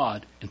to be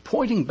God and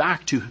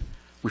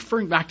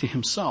referring back to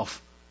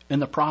himself in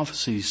the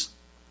prophecies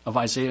of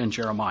Isaiah and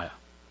Jeremiah.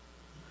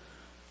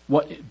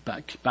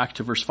 Back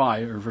to verse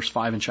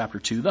 5 in chapter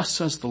 2, "Thus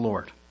says the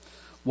Lord,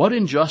 what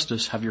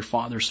injustice have your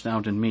fathers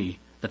found in me,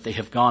 that they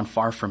have gone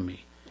far from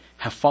me,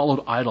 have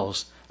followed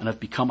idols, and have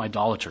become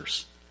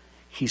idolaters?"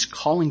 He's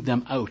calling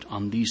them out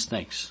on these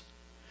things.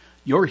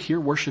 You're here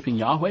worshiping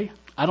Yahweh?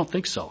 I don't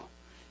think so.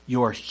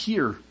 You are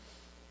here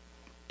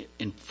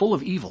full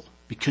of evil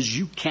because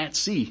you can't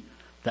see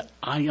that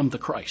I am the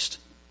Christ.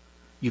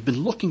 You've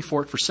been looking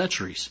for it for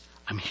centuries.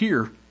 I'm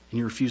here and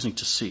you're refusing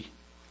to see.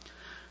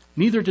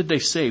 "Neither did they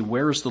say,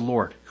 'Where is the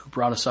Lord who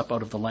brought us up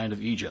out of the land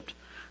of Egypt,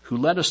 who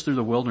led us through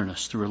the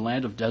wilderness, through a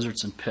land of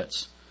deserts and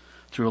pits,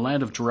 through a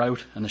land of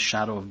drought and the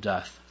shadow of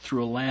death,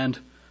 through a land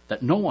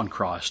that no one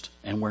crossed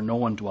and where no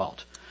one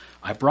dwelt.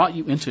 I brought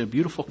you into a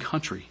beautiful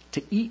country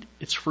to eat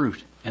its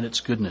fruit and its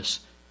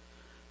goodness.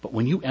 But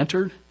when you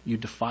entered, you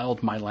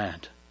defiled my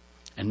land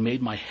and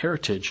made my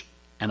heritage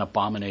an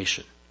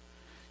abomination.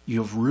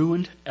 You have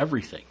ruined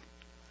everything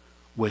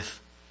with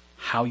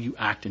how you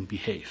act and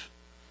behave."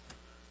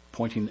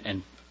 Pointing,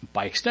 and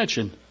by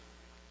extension,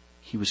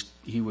 he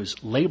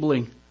was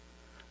labeling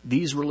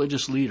these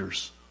religious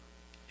leaders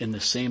in the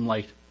same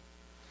light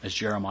as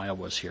Jeremiah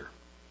was here.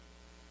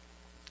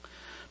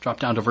 Drop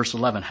down to verse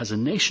 11. "Has a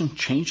nation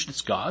changed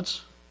its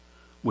gods,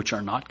 which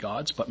are not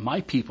gods, but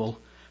my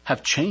people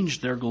have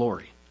changed their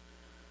glory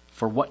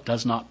for what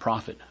does not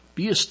profit?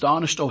 Be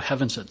astonished, O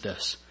heavens, at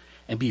this,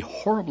 and be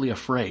horribly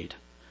afraid.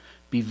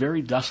 Be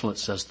very desolate,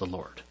 says the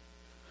Lord.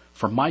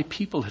 For my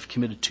people have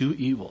committed two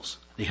evils.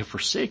 They have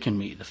forsaken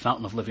me, the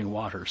fountain of living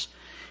waters,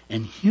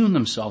 and hewn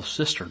themselves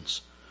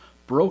cisterns,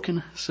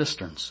 broken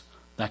cisterns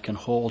that can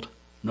hold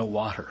no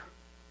water."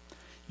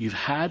 You've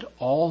had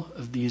all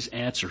of these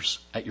answers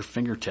at your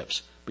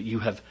fingertips, but you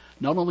have,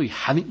 not only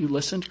haven't you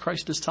listened,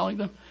 Christ is telling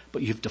them,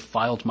 but you've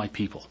defiled my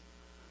people.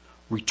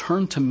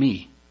 Return to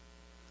me,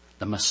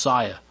 the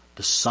Messiah,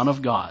 the Son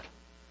of God.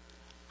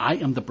 I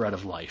am the bread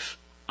of life.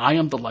 I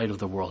am the light of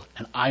the world,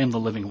 and I am the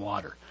living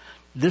water.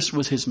 This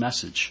was his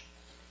message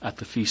at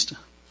the Feast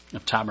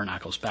of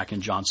Tabernacles back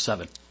in John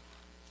 7.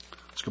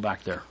 Let's go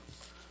back there.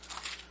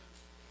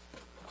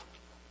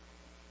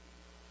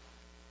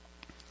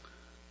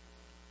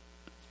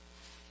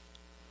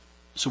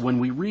 So when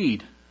we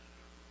read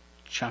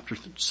chapter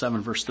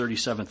 7, verse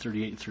 37,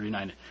 38, and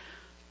 39,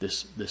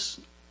 this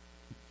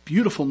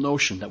beautiful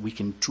notion that we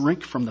can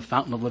drink from the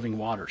fountain of living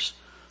waters,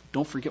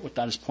 don't forget what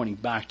that is pointing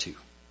back to.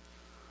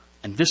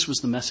 And this was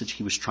the message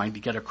he was trying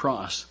to get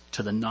across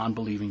to the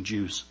non-believing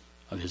Jews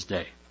of his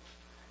day.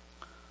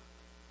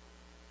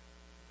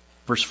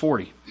 Verse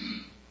 40.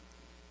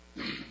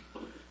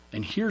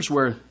 And here's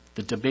where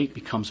the debate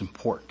becomes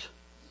important.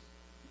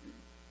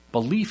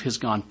 Belief has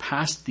gone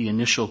past the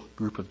initial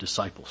group of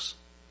disciples.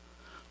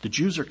 The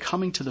Jews are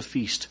coming to the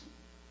feast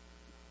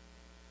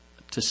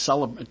to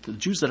celebrate. The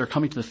Jews that are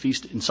coming to the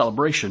feast in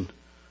celebration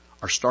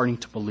are starting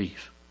to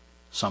believe.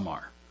 Some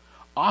are.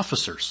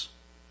 Officers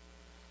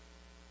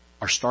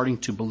are starting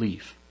to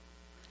believe.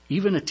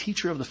 Even a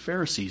teacher of the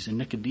Pharisees in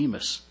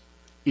Nicodemus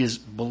is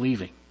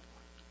believing.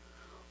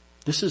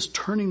 This is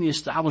turning the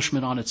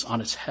establishment on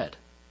its head.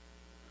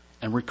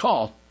 And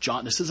recall,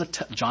 John, this is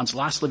John's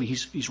last living.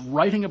 He's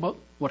writing about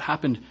what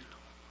happened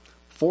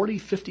 40,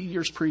 50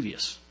 years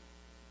previous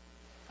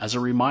as a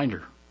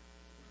reminder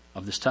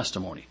of this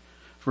testimony.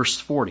 Verse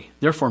 40,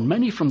 therefore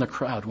many from the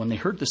crowd, when they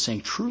heard this,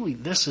 saying, truly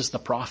this is the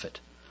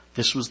prophet.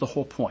 This was the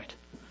whole point.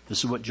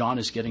 This is what John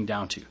is getting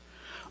down to.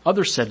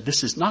 Others said,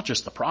 this is not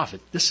just the prophet,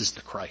 this is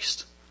the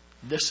Christ.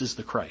 This is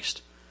the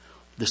Christ.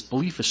 This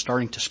belief is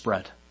starting to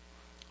spread.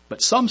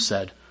 But some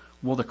said,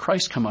 will the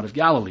Christ come out of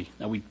Galilee?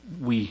 Now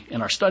we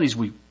in our studies,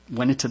 we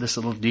went into this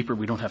a little deeper.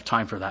 We don't have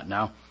time for that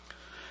now.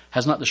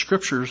 Has not the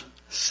scriptures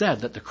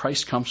said that the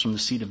Christ comes from the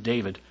seed of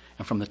David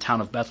and from the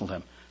town of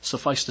Bethlehem?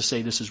 Suffice to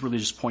say, this is really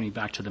just pointing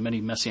back to the many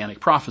messianic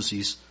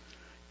prophecies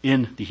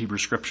in the Hebrew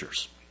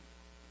Scriptures.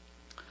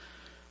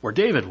 Where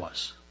David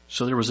was.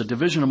 So there was a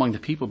division among the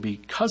people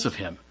because of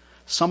him.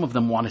 Some of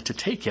them wanted to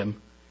take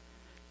him.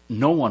 But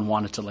no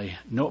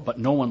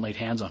one laid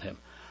hands on him.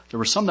 There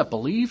were some that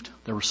believed.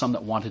 There were some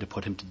that wanted to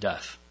put him to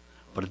death.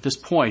 But at this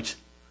point,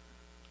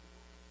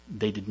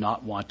 they did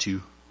not want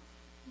to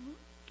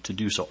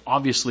do so.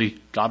 Obviously,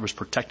 God was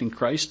protecting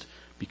Christ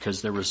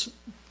because there was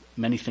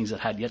many things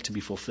that had yet to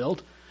be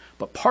fulfilled.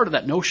 But part of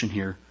that notion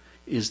here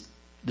is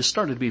this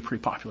started to be a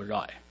pretty popular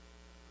guy.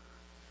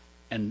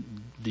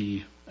 And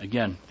the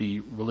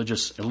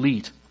religious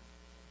elite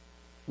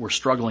were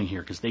struggling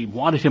here because they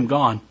wanted him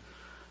gone,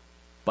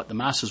 but the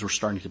masses were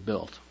starting to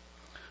build.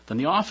 Then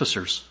the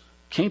officers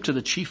came to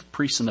the chief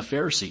priests and the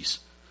Pharisees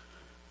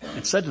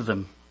and said to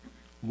them,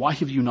 "Why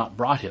have you not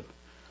brought him?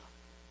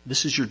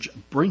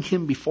 Bring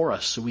him before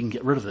us so we can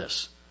get rid of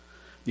this."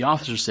 The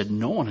officers said,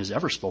 "No one has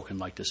ever spoken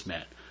like this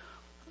man."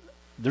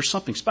 There's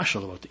something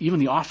special about it. Even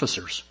the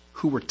officers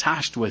who were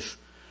tasked with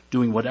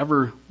doing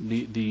whatever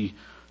the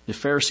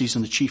Pharisees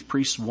and the chief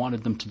priests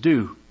wanted them to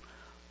do,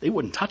 they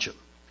wouldn't touch him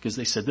because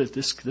they said that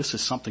this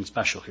is something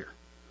special here.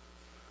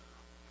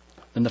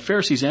 Then the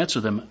Pharisees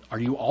answered them, "Are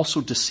you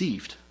also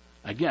deceived?"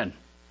 Again,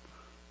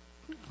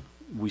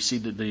 we see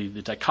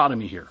the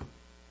dichotomy here.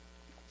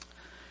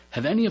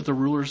 "Have any of the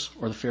rulers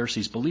or the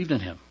Pharisees believed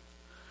in him?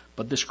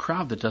 But this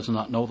crowd that does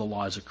not know the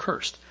law is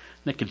accursed."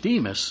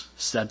 Nicodemus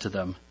said to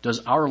them, "Does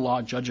our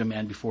law judge a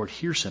man before it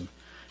hears him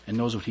and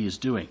knows what he is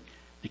doing?"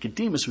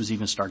 Nicodemus was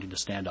even starting to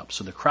stand up.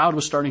 So the crowd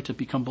was starting to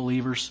become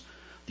believers.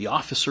 The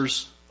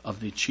officers of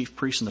the chief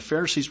priests and the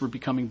Pharisees were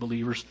becoming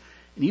believers.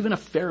 And even a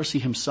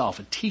Pharisee himself,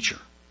 a teacher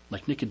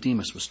like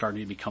Nicodemus, was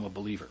starting to become a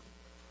believer.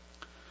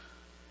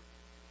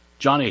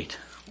 John 8.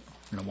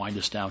 I'm going to wind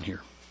this down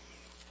here.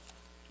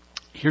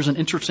 Here's an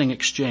interesting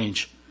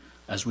exchange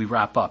as we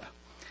wrap up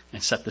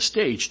and set the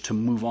stage to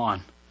move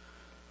on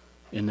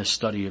in this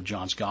study of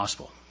John's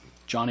Gospel.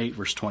 John 8,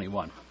 verse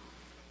 21.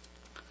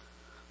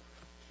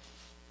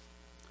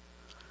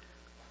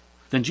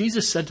 Then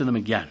Jesus said to them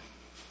again,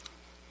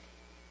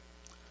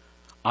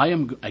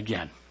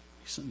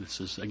 he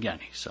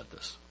said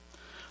this,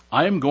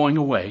 "I am going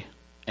away,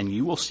 and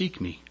you will seek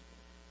me,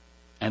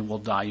 and will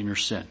die in your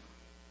sin.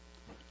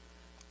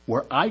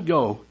 Where I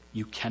go,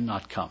 you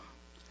cannot come."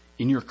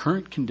 In your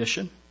current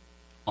condition,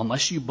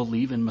 unless you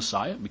believe in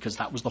Messiah, because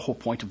that was the whole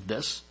point of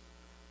this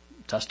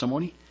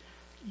testimony,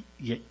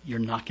 you're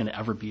not going to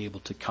ever be able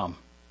to come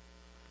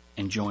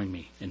and join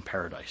me in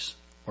paradise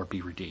or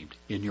be redeemed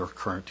in your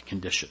current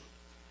condition.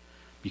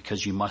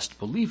 Because you must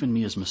believe in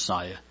me as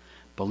Messiah,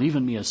 believe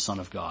in me as Son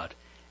of God,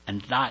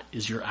 and that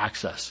is your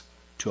access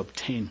to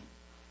obtain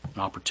an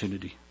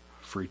opportunity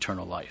for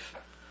eternal life.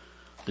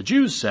 The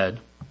Jews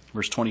said,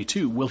 verse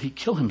 22, "Will he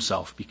kill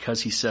himself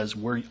because he says,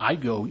 'Where I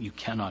go, you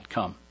cannot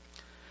come'?"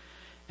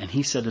 And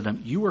he said to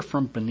them, "You are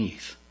from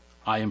beneath,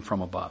 I am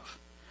from above.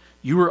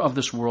 You are of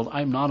this world,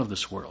 I am not of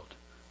this world.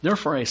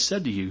 Therefore I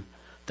said to you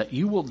that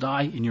you will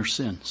die in your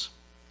sins."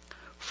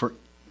 For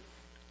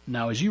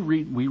now, as we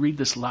read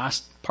this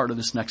last part of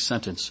this next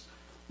sentence,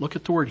 look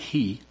at the word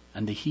 "he,"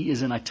 and the "he"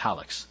 is in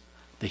italics.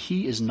 The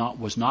 "he"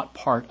 was not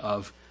part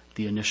of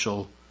the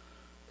initial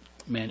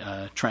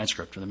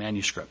transcript or the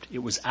manuscript. It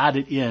was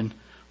added in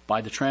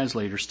by the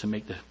translators to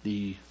make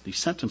the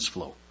sentence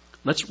flow.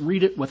 Let's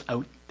read it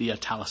without the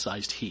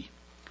italicized "he."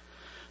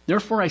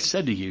 "Therefore I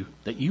said to you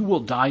that you will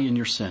die in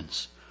your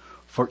sins.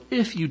 For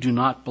if you do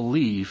not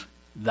believe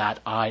that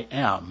I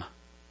am,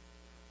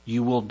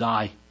 you will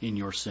die in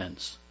your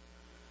sins."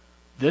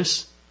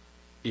 This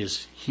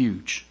is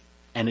huge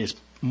and is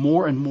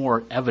more and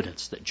more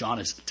evidence that John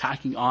is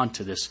tacking on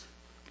to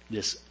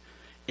this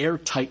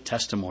airtight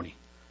testimony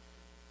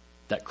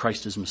that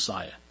Christ is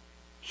Messiah.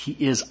 He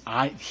is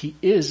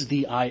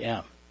the I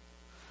am.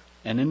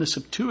 And in the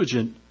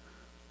Septuagint,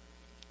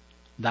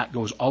 that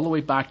goes all the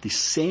way back. The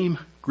same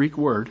Greek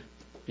word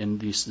in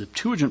the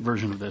Septuagint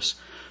version of this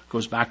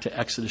goes back to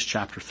Exodus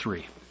chapter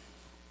 3.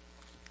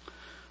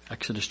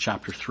 Exodus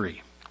chapter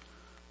 3.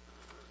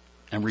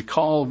 And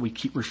recall, we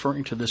keep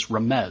referring to this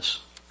remez.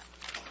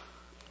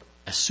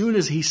 As soon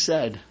as he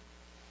said,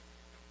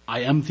 "I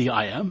am the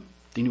I am,"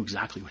 they knew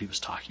exactly what he was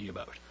talking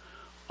about.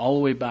 All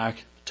the way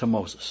back to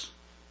Moses.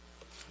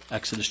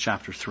 Exodus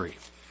chapter 3.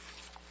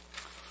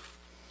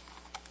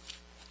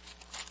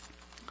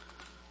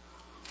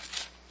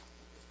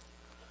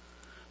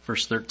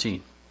 Verse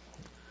 13.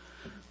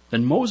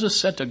 Then Moses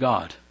said to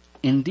God,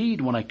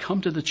 "Indeed, when I come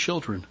to the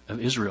children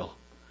of Israel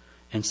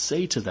and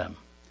say to them,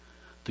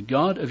 'The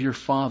God of your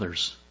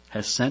fathers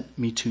has sent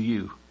me to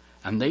you,'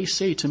 and they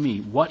say to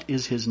me, 'What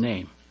is his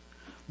name?'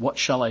 what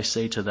shall I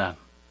say to them?"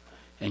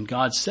 And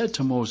God said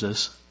to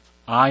Moses,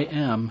 "I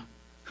am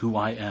who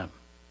I am.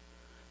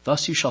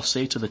 Thus you shall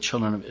say to the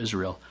children of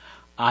Israel,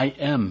 'I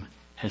am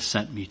has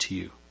sent me to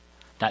you.'"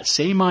 That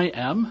same "I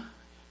am,"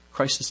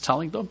 Christ is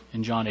telling them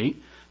in John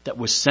 8, that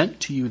was sent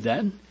to you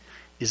then,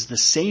 is the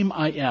same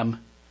 "I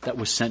am" that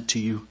was sent to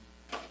you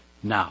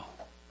now.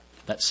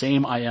 That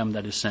same "I am"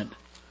 that is sent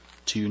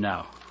to you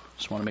now.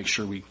 Just want to make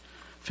sure we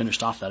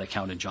finished off that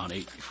account in John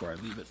 8 before I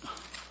leave it.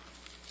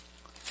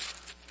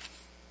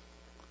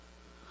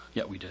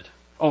 Yeah, we did.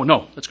 Oh,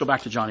 no, let's go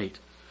back to John 8.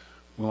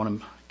 We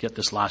want to get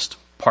this last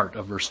part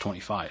of verse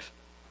 25.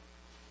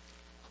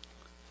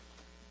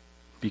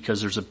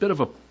 Because there's a bit of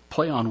a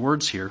play on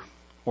words here,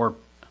 or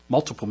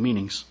multiple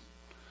meanings.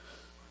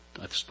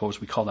 I suppose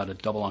we call that a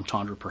double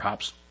entendre,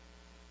 perhaps.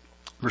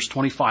 Verse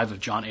 25 of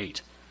John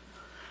 8.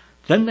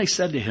 Then they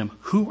said to him,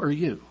 "Who are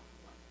you?"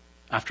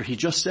 After he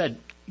just said,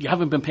 "You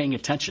haven't been paying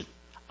attention.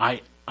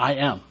 I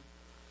am.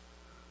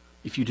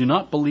 If you do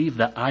not believe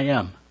that I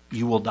am,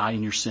 you will die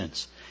in your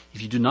sins.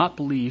 If you do not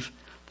believe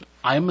that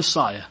I am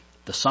Messiah,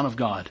 the Son of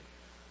God,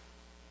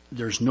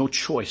 there's no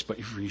choice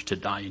but for you to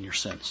die in your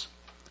sins.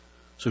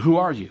 So who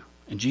are you?"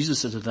 And Jesus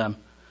said to them,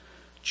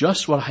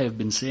 "Just what I have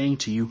been saying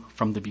to you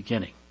from the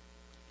beginning."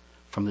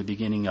 From the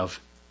beginning of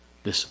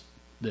this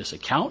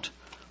account,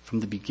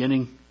 from the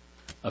beginning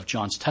of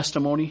John's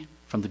testimony,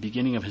 from the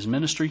beginning of his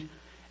ministry,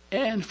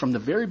 and from the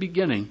very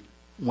beginning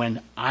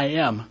when I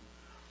am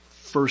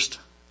first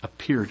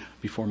appeared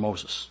before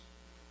Moses.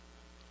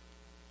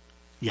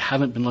 You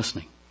haven't been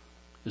listening,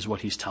 is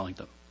what he's telling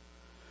them.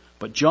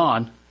 But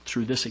John,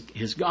 through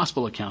his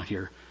gospel account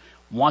here,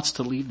 wants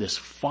to leave this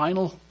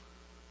final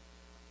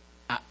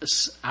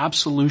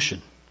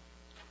absolution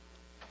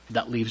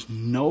that leaves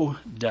no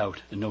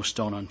doubt and no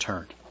stone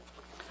unturned.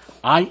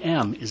 I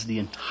am is the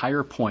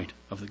entire point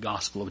of the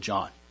Gospel of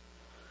John.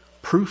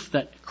 Proof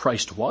that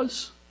Christ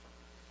was,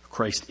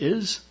 Christ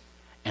is,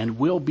 and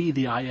will be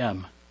the I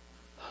am,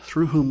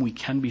 through whom we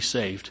can be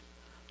saved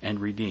and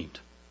redeemed.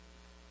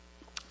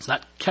 So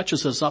that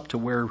catches us up to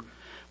where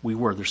we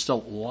were. There's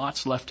still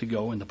lots left to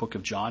go in the book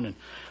of John, and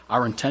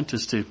our intent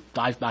is to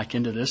dive back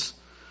into this.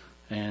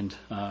 And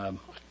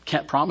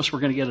can't promise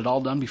we're going to get it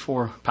all done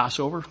before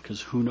Passover,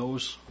 because who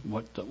knows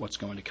what's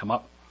going to come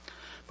up.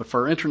 But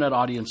for our internet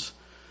audience,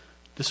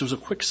 this was a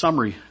quick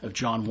summary of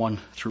John 1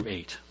 through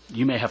 8.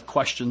 You may have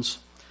questions.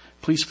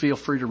 Please feel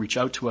free to reach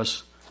out to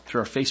us through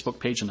our Facebook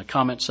page in the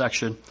comment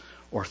section,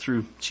 or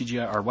through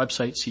our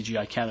website,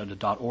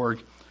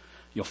 cgicanada.org.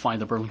 You'll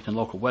find the Burlington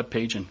local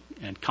webpage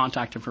and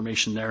contact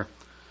information there.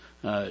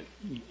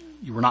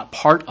 You were not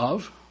part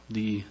of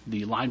the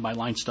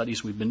line-by-line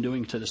studies we've been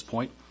doing to this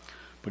point.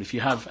 But if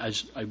you have,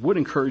 I would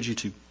encourage you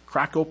to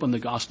crack open the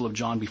Gospel of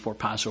John before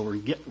Passover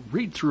and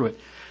read through it.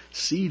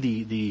 See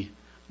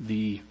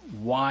the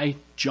why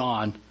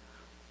John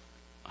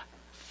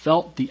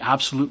felt the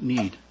absolute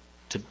need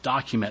to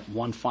document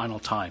one final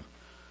time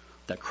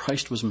that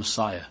Christ was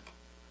Messiah,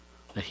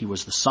 that he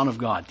was the Son of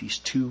God. These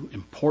two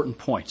important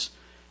points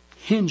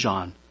hinge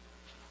on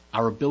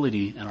our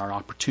ability and our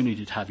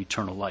opportunity to have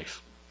eternal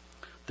life.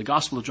 The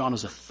Gospel of John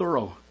is a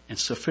thorough and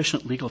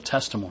sufficient legal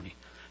testimony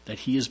that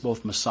he is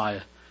both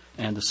Messiah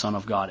and the Son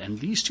of God. And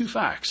these two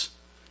facts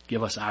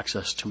give us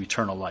access to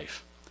eternal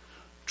life.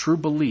 True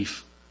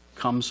belief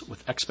comes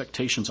with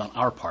expectations on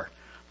our part.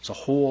 There's a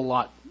whole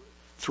lot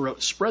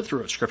spread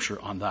throughout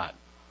Scripture on that.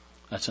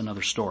 That's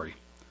another story.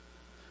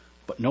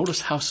 But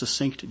notice how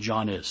succinct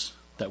John is,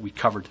 that we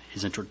covered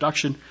his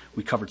introduction,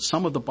 we covered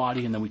some of the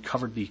body, and then we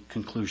covered the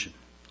conclusion.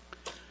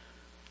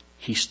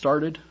 He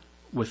started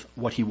with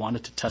what he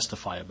wanted to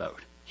testify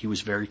about. He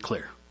was very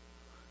clear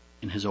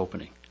in his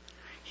opening.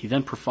 He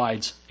then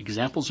provides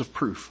examples of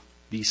proof,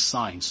 these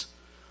signs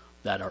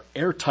that are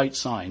airtight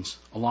signs,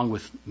 along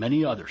with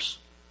many others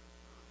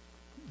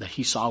that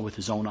he saw with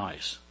his own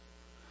eyes.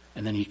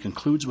 And then he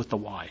concludes with the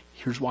why.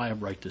 Here's why I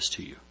write this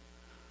to you.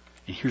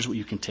 And here's what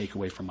you can take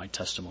away from my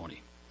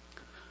testimony.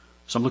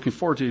 So I'm looking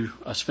forward to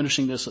us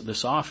finishing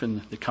this off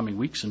in the coming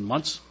weeks and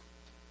months.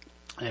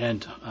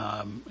 And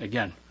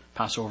again,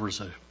 Passover is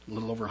a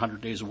little over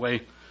 100 days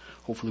away.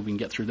 Hopefully we can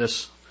get through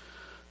this.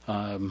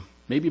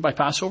 Maybe by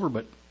Passover,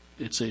 but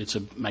it's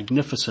a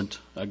magnificent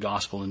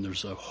gospel, and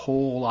there's a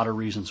whole lot of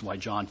reasons why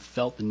John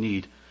felt the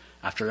need,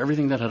 after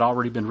everything that had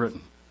already been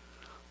written,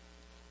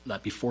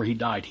 that before he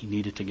died, he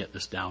needed to get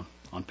this down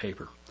on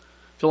paper.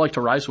 If you'd like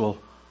to rise, we'll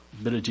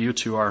bid adieu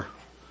to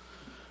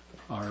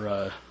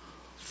our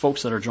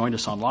folks that are joined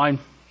us online.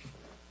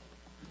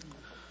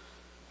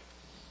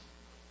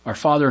 Our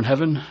Father in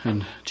heaven,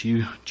 and to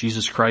you,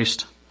 Jesus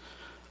Christ,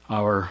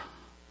 our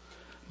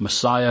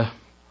Messiah,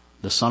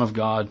 the Son of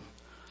God,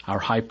 our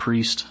High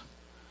Priest,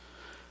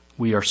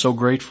 we are so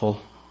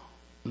grateful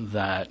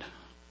that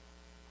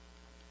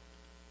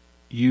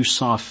you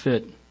saw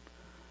fit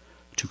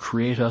to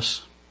create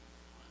us,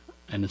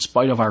 and in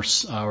spite of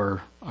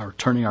our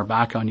turning our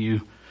back on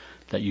you,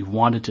 that you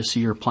wanted to see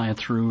your plan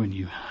through, and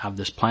you have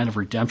this plan of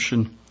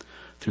redemption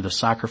through the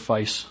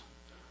sacrifice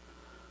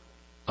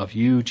of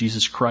you,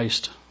 Jesus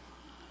Christ,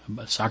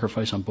 a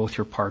sacrifice on both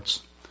your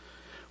parts.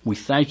 We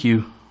thank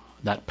you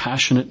that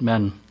passionate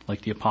men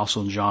like the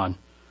Apostle John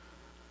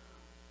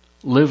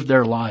lived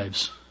their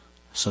lives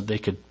so they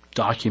could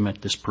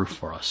document this proof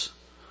for us,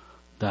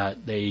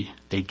 that they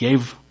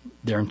gave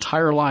their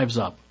entire lives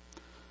up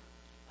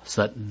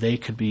so that they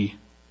could be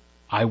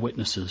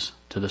eyewitnesses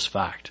to this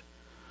fact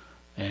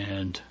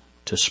and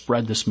to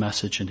spread this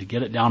message and to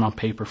get it down on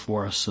paper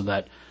for us, so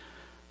that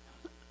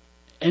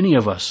any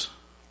of us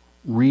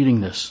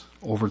reading this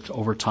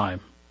over time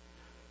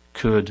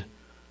could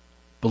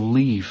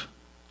believe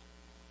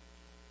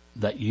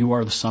that you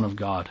are the Son of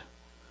God,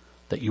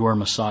 that you are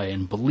Messiah,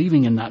 and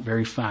believing in that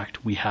very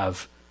fact, we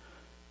have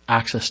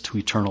access to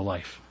eternal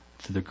life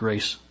through the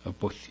grace of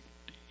both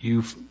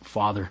you,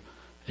 Father,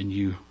 and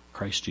you,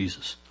 Christ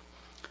Jesus.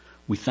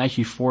 We thank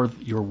you for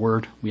your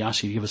word. We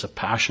ask you to give us a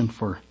passion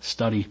for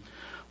study.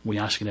 We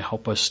ask you to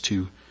help us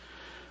to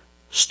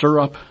stir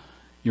up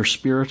your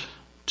spirit,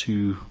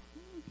 to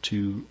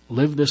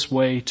live this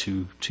way,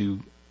 to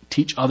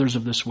teach others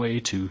of this way,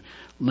 to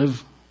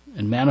live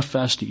and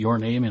manifest your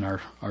name in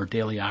our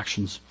daily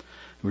actions.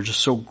 We're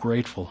just so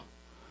grateful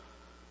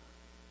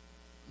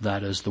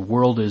that as the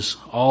world is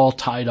all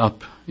tied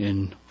up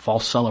in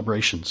false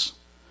celebrations,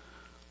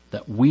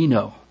 that we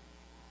know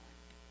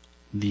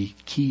the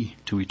key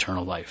to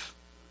eternal life.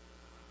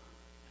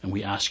 And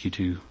we ask you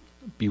to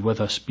be with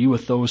us, be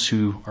with those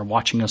who are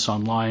watching us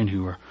online,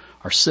 who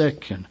are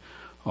sick and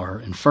are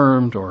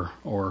infirmed or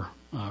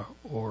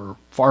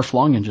far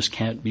flung and just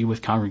can't be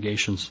with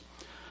congregations.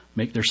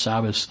 Make their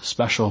Sabbaths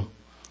special.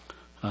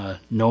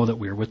 Know that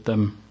we are with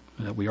them,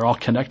 that we are all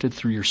connected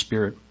through your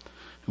Spirit.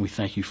 And we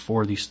thank you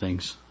for these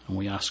things. And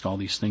we ask all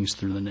these things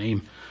through the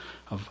name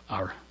of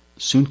our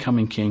soon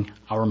coming King,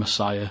 our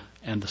Messiah,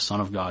 and the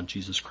Son of God,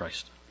 Jesus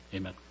Christ.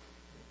 Amen.